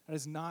better. That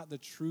is not the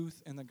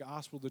truth in the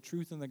gospel. The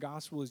truth in the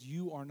gospel is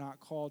you are not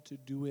called to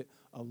do it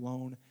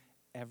alone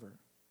ever.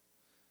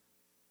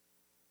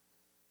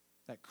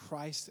 That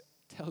Christ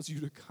tells you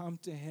to come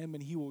to him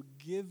and he will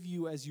give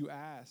you as you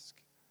ask.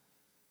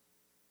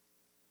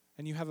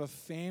 And you have a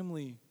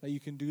family that you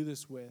can do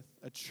this with,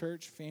 a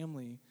church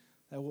family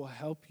that will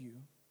help you.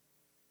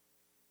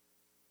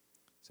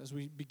 So as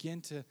we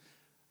begin to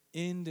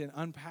end and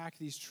unpack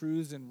these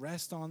truths and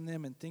rest on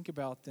them and think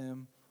about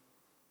them,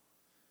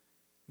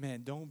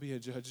 man, don't be a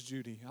Judge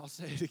Judy. I'll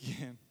say it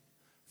again.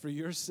 For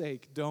your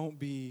sake, don't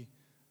be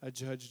a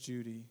Judge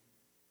Judy.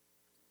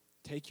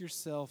 Take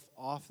yourself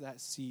off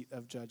that seat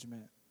of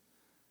judgment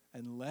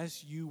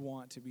unless you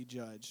want to be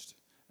judged.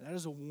 And that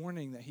is a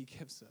warning that he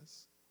gives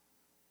us.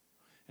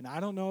 And I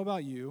don't know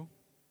about you,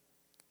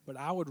 but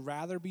I would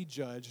rather be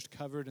judged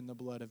covered in the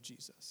blood of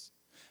Jesus,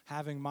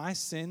 having my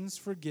sins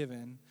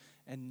forgiven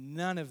and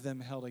none of them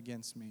held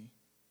against me.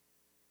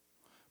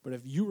 But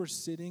if you are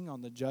sitting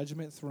on the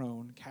judgment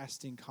throne,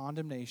 casting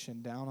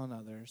condemnation down on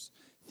others,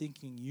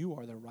 thinking you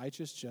are the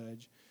righteous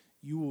judge,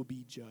 you will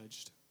be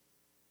judged.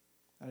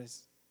 That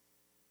is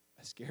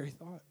a scary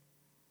thought.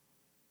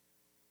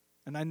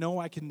 And I know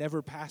I can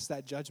never pass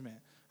that judgment.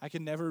 I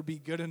can never be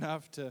good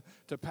enough to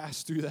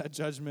pass through that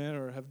judgment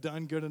or have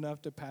done good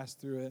enough to pass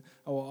through it.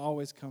 I will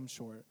always come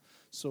short.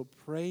 So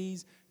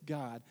praise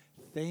God.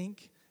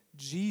 Thank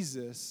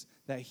Jesus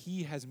that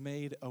he has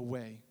made a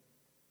way.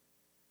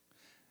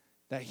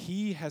 That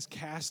he has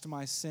cast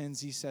my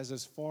sins, he says,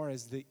 as far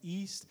as the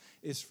east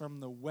is from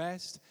the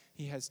west.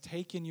 He has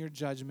taken your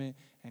judgment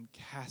and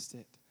cast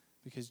it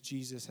because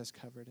Jesus has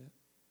covered it.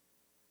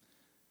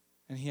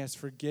 And he has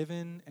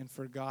forgiven and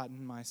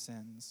forgotten my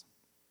sins.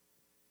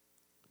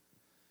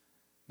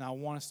 Now I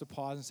want us to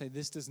pause and say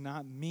this does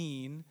not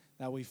mean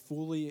that we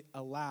fully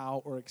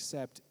allow or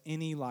accept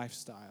any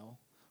lifestyle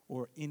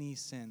or any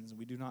sins.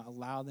 We do not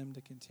allow them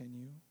to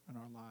continue in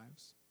our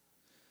lives.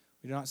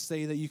 We do not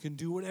say that you can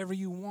do whatever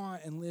you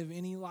want and live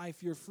any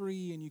life. You're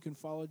free and you can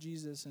follow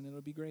Jesus and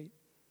it'll be great.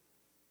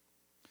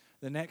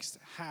 The next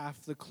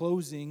half, the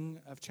closing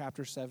of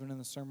chapter 7 in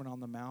the Sermon on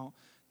the Mount,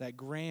 that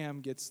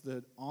Graham gets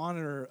the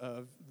honor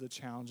of the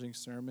challenging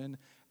sermon,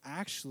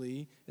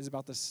 actually is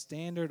about the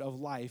standard of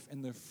life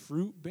and the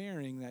fruit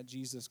bearing that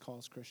Jesus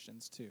calls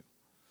Christians to.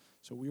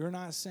 So we are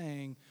not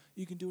saying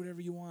you can do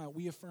whatever you want.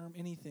 We affirm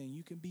anything.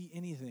 You can be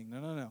anything.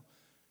 No.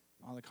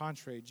 On the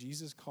contrary,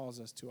 Jesus calls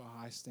us to a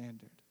high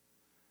standard.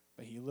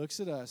 But he looks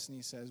at us and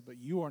he says, but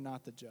you are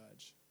not the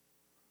judge.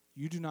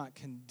 You do not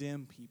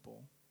condemn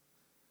people.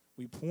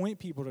 We point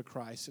people to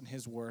Christ and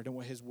his word and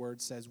what his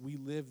word says. We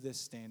live this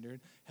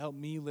standard. Help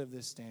me live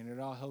this standard.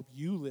 I'll help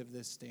you live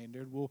this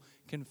standard. We'll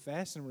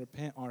confess and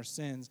repent our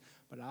sins,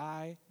 but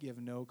I give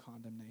no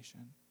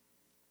condemnation.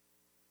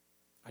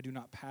 I do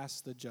not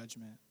pass the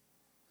judgment.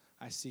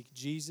 I seek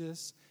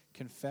Jesus,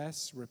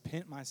 confess,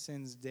 repent my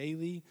sins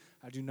daily.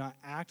 I do not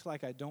act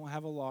like I don't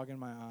have a log in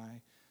my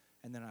eye,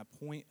 and then I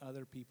point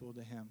other people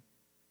to him.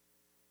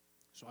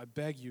 So I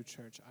beg you,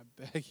 church, I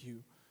beg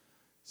you,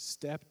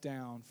 step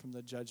down from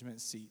the judgment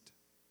seat,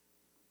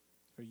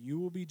 for you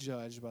will be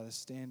judged by the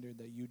standard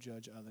that you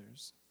judge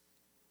others.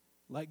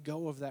 Let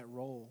go of that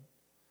role.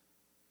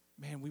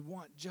 Man, we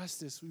want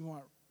justice. We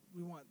want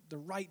the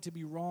right to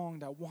be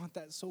wronged. I want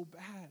that so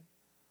bad.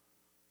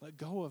 Let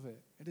go of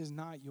it. It is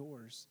not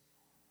yours.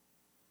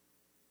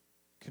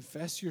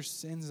 Confess your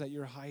sins that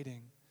you're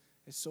hiding.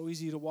 It's so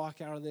easy to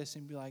walk out of this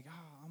and be like,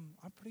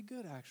 I'm pretty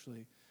good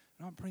actually.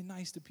 And I'm pretty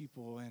nice to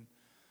people. And,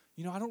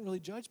 I don't really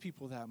judge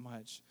people that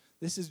much.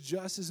 This is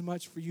just as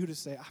much for you to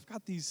say, I've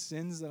got these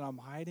sins that I'm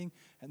hiding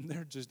and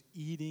they're just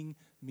eating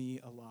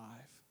me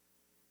alive.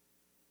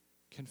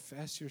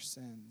 Confess your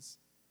sins.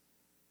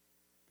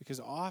 Because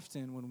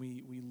often when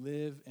we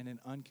live in an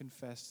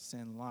unconfessed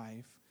sin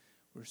life,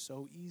 we're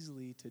so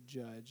easily to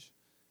judge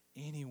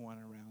anyone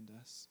around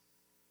us.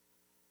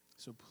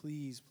 So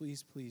please,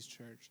 please, please,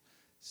 church,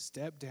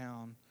 step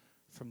down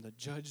from the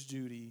Judge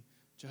Judy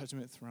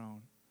judgment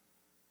throne.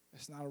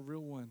 It's not a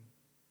real one.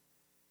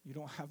 You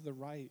don't have the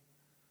right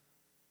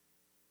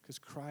because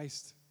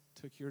Christ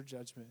took your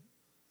judgment.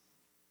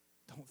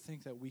 Don't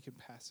think that we can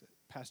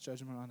pass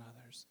judgment on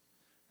others.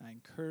 And I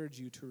encourage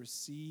you to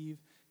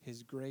receive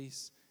his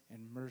grace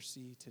and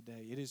mercy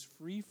today. It is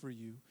free for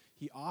you.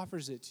 He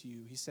offers it to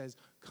you. He says,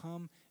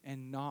 come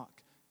and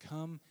knock.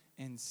 Come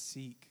and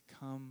seek.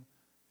 Come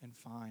and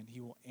find.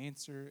 He will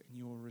answer and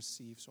you will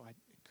receive. So I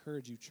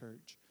encourage you,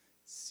 church,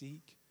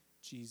 seek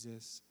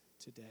Jesus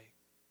today.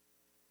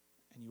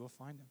 And you will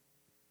find him.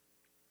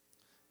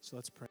 So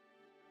let's pray.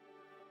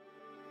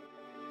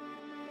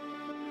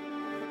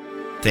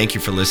 Thank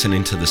you for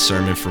listening to the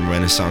sermon from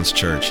Renaissance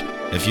Church.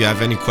 If you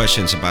have any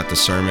questions about the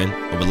sermon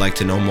or would like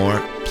to know more,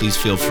 please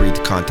feel free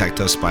to contact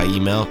us by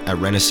email at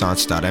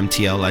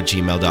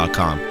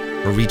renaissance.mtl@gmail.com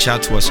or reach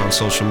out to us on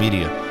social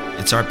media.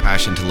 It's our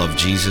passion to love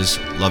Jesus,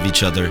 love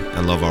each other,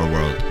 and love our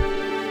world.